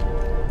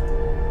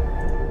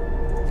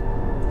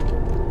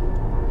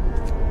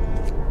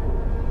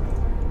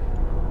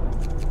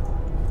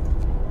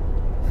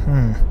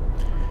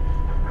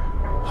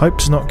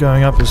 Hope's not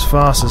going up as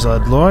fast as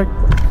I'd like.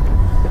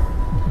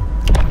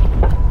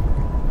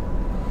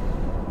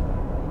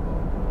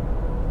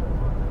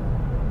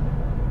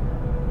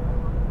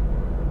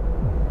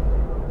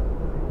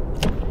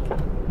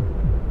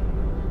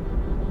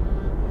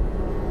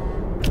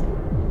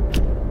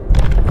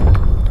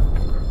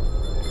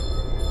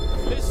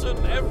 Listen,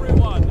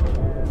 everyone.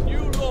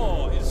 New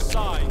law is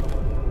signed.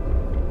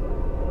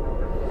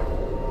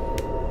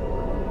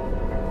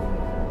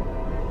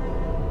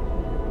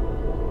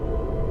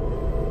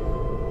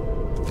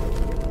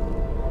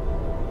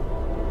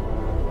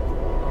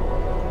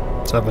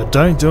 So if I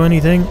don't do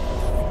anything,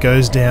 it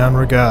goes down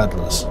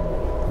regardless.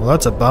 Well,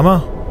 that's a bummer.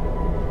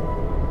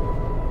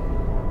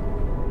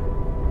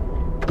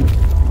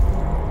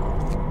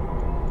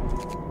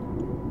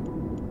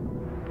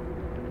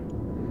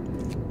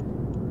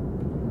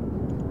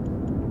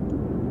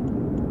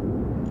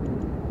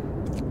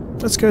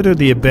 Let's go to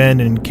the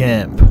abandoned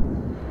camp,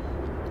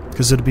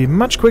 because it'd be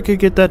much quicker to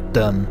get that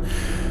done.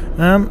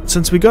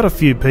 Since we got a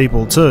few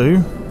people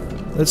too,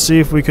 let's see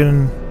if we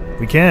can.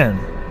 We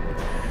can.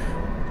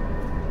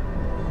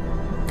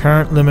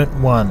 Current limit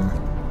 1.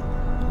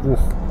 Ooh.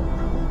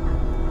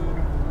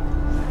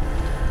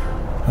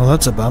 Well,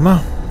 that's a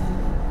bummer.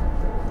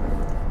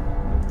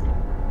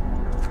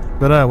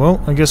 But well,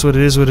 I guess what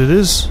it is what it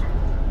is.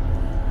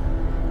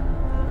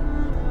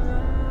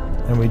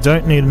 And we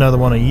don't need another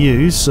one of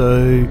you,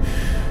 so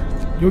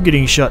you're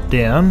getting shut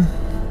down.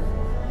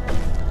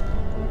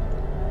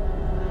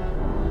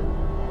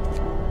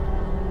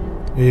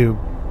 Ew.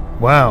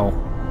 Wow.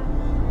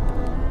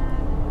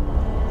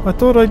 I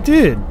thought I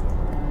did.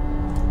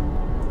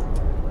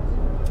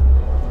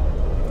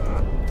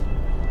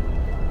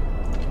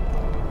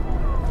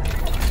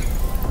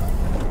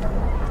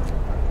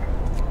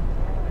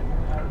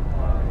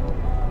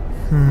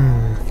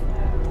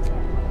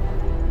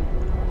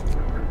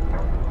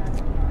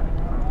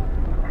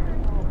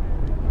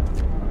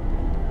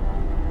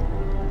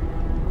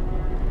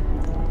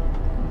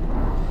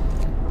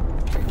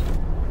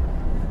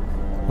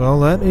 Well,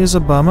 that is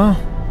a bummer.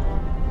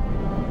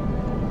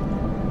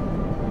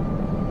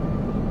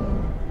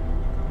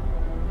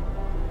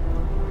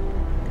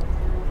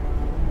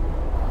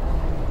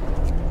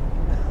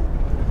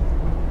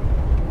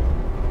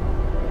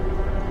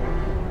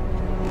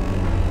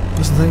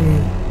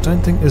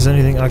 Don't think there's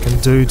anything I can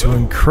do to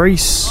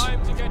increase.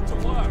 Time to get to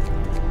work.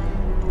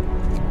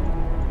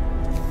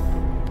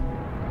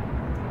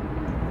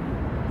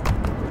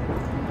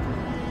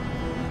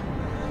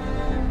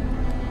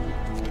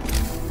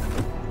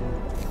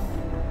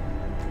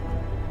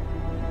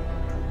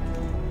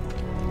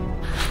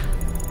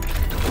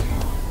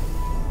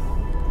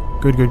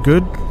 Good, good,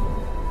 good.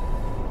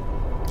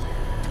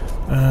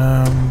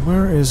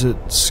 Where is it,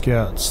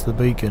 Scouts? The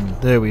beacon.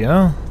 There we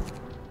are.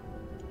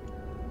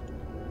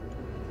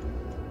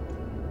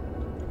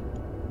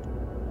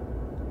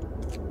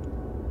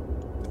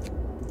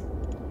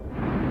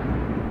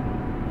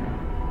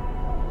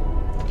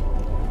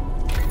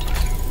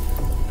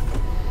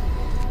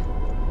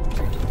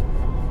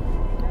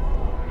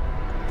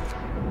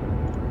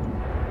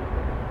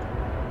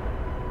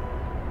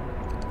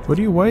 What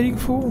are you waiting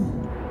for?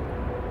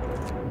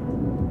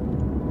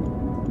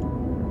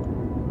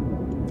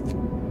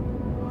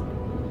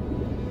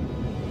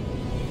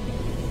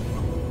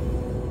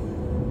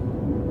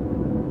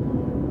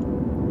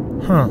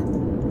 Huh.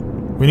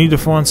 We need to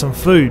find some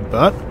food,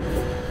 but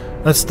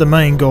that's the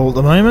main goal at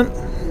the moment.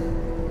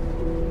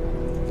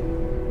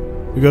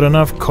 We got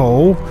enough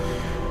coal.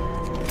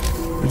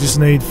 We just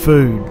need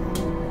food.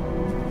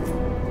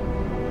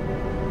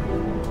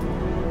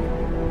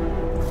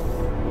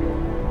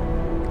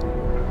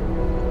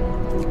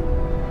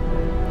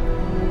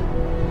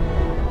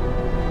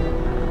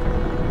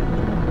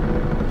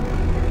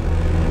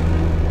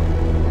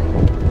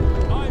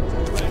 Time to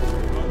rest,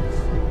 folks.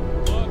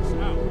 Work's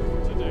out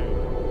today.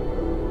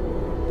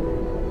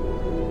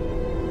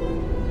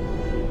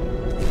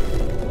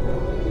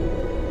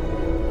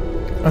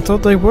 I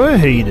thought they were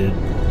heated.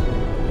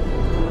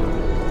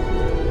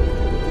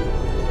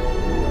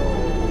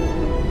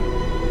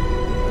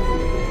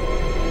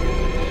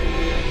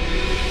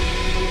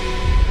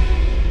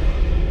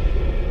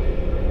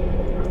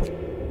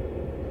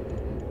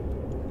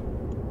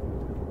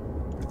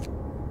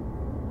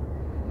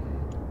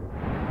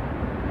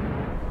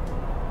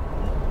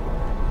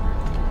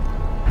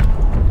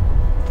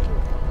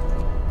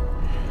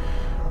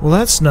 Well,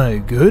 that's no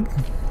good.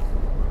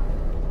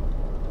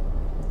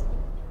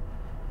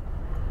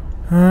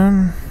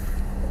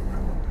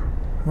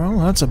 Well,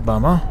 that's a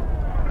bummer.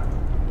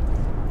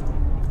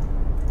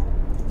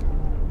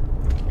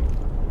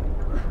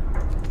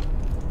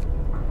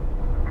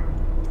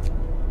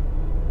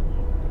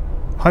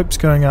 Hope's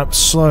going up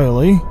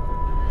slowly.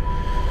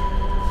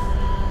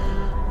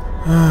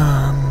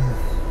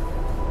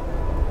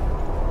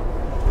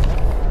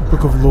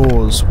 Book of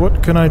Laws.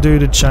 What can I do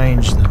to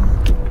change them?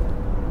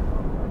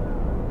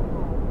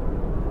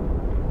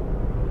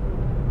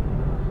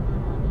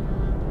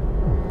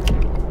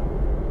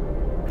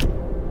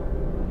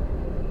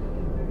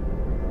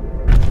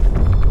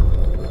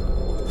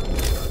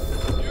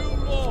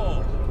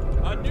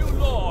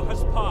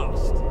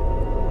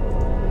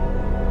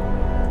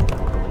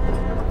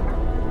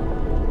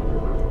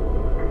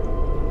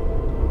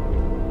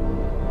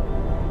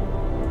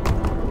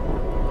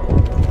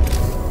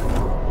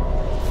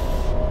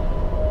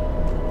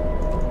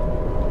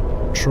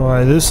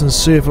 Try this and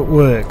see if it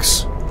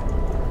works.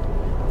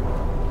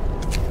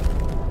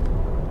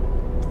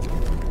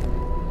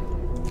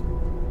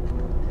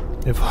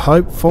 If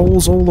hope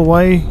falls all the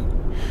way,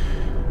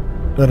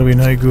 that'll be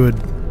no good.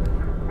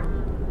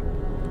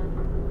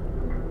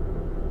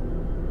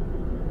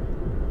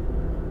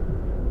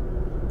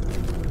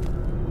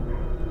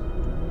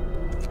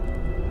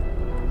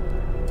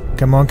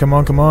 Come on, come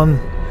on, come on.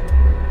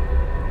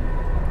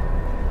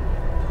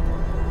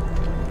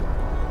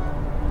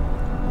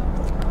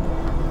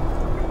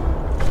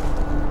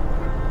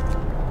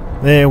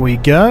 There we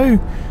go.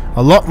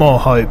 A lot more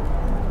hope.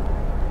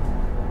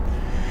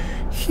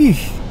 Phew.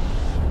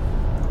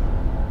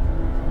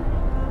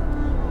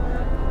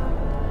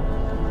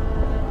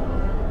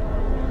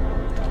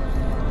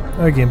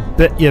 I can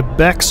bet your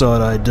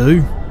backside I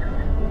do.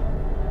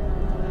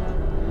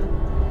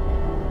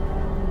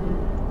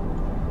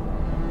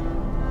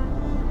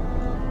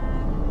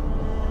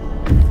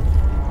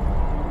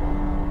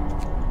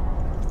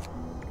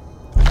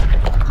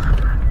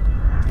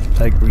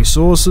 Take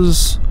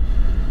resources.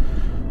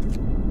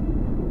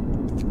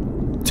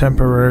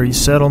 Temporary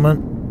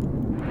settlement.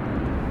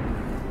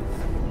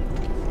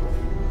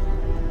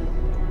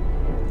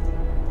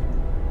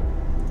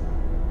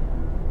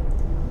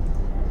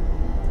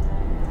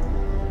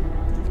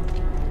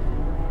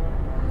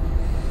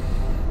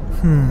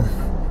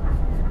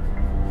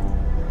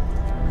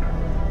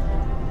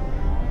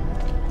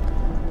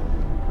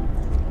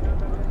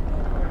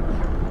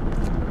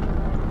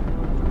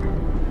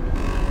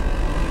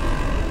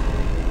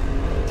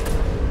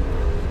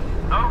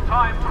 No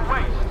time to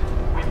waste.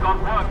 We've got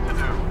work to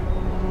do.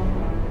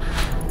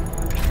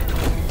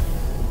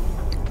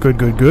 Good,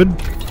 good, good.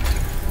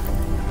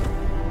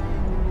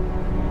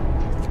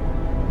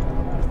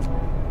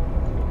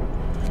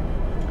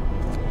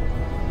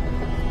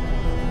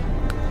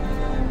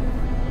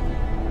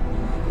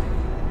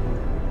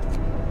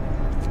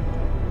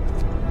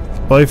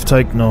 Both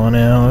take 9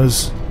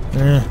 hours.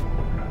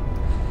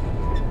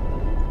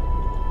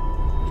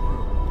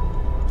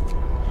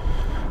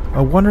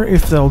 I wonder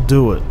if they'll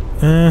do it.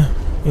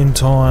 In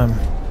time.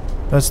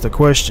 That's the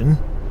question.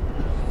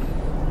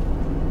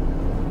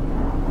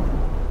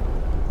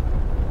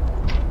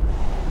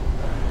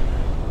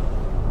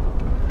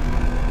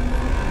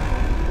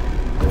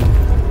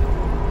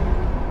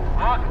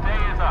 Work day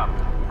is up.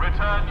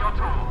 Return your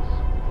tools.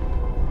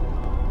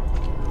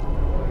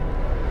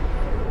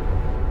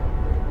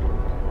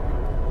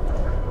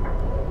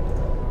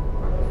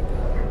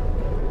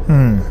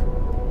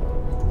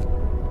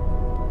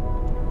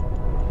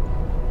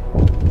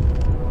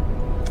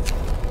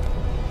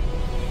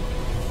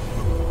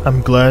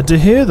 I'm glad to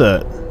hear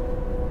that.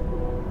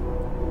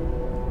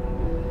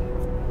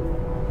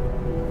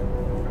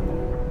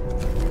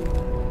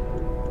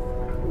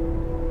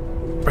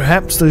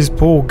 Perhaps these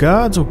poor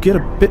guards will get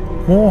a bit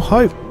more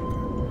hope.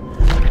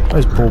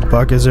 Those poor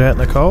buggers are out in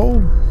the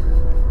cold.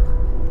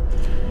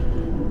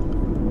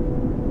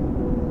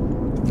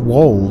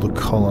 Walled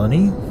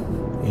colony.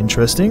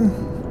 Interesting.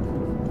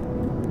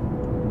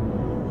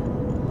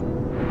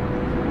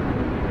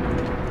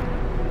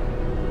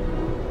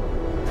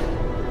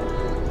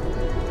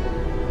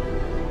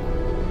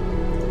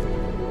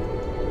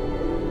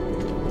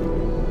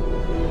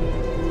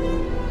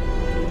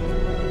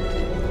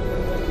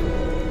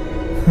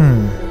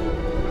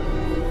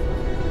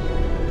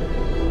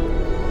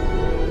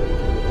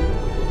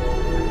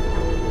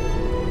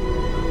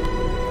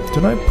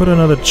 Did I put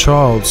another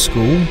child's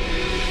school?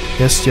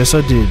 Yes, yes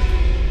I did.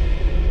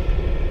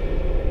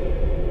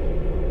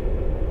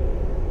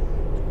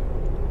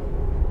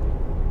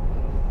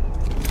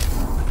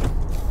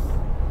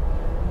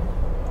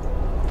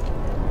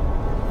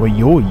 Well,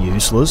 you're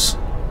useless.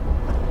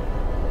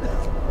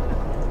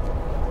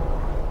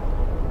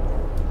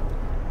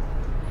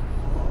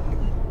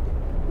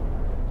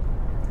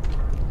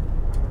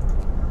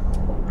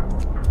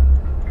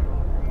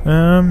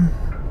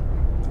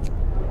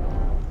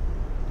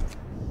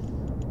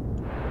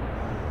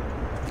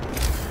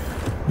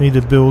 Need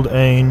to build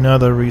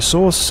another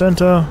resource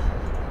center.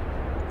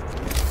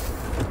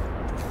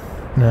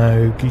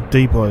 No,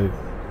 depot.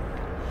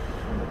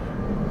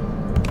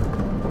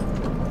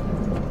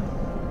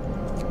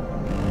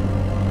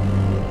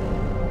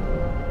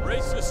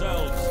 Brace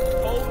yourselves.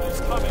 Cold is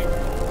coming.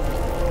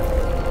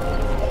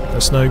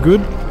 That's no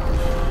good.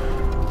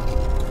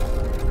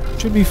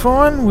 Should be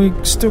fine. We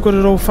still got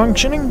it all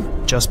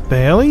functioning. Just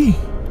barely.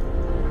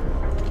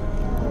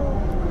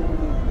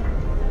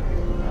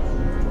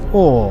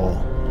 Oh.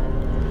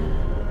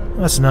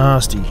 That's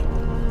nasty.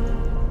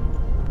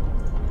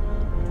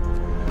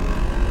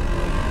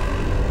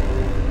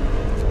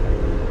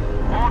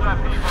 Order,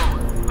 people.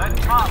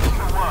 Let's march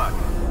to work.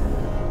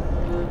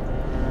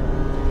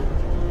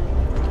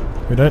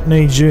 We don't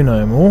need you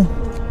no more.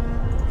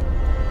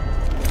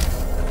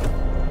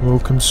 We'll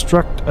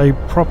construct a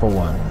proper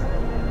one.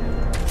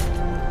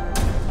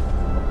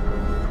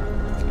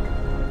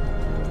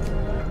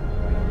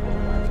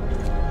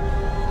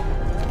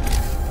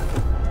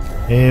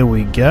 Here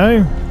we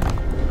go.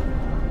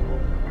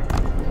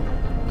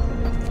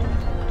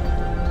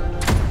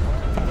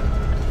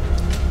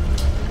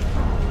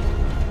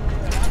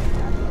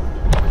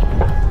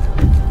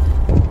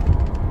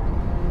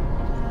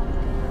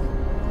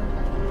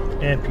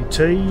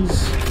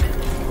 Amputees.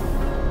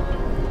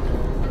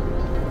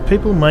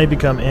 People may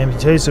become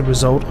amputees as a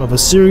result of a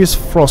serious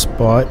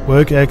frostbite,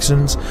 work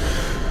accidents,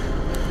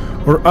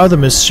 or other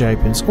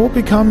misshapings, or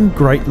become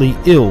greatly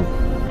ill.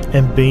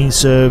 And being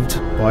served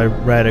by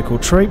radical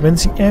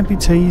treatments, the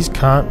amputees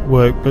can't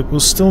work but will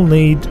still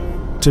need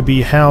to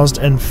be housed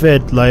and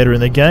fed later in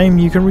the game.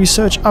 You can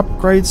research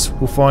upgrades,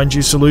 we'll find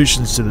you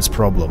solutions to this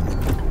problem.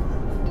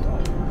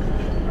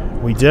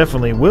 We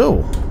definitely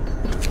will.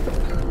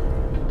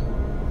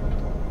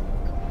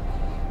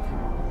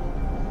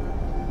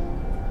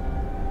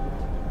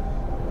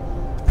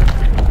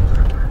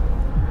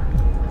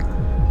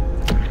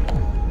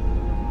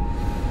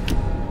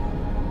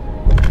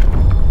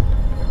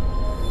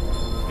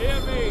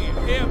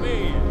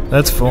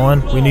 That's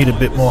fine, we need a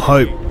bit more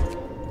hope.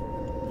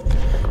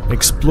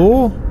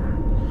 Explore.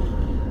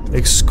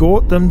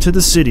 Escort them to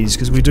the cities,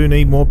 because we do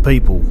need more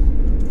people.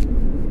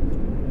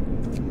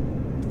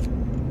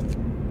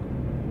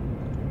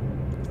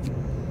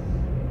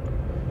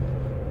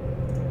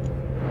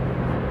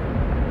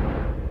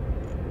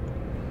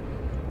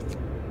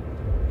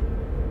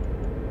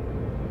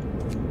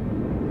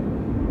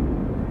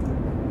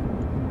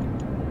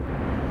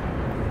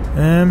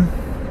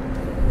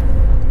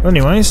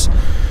 Anyways,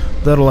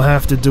 that'll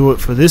have to do it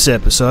for this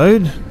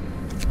episode.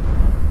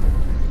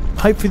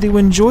 Hopefully you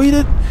enjoyed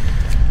it,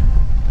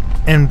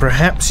 and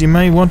perhaps you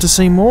may want to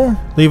see more.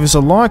 Leave us a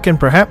like and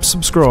perhaps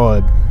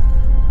subscribe.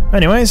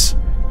 Anyways,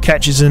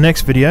 catch you in the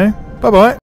next video. Bye bye.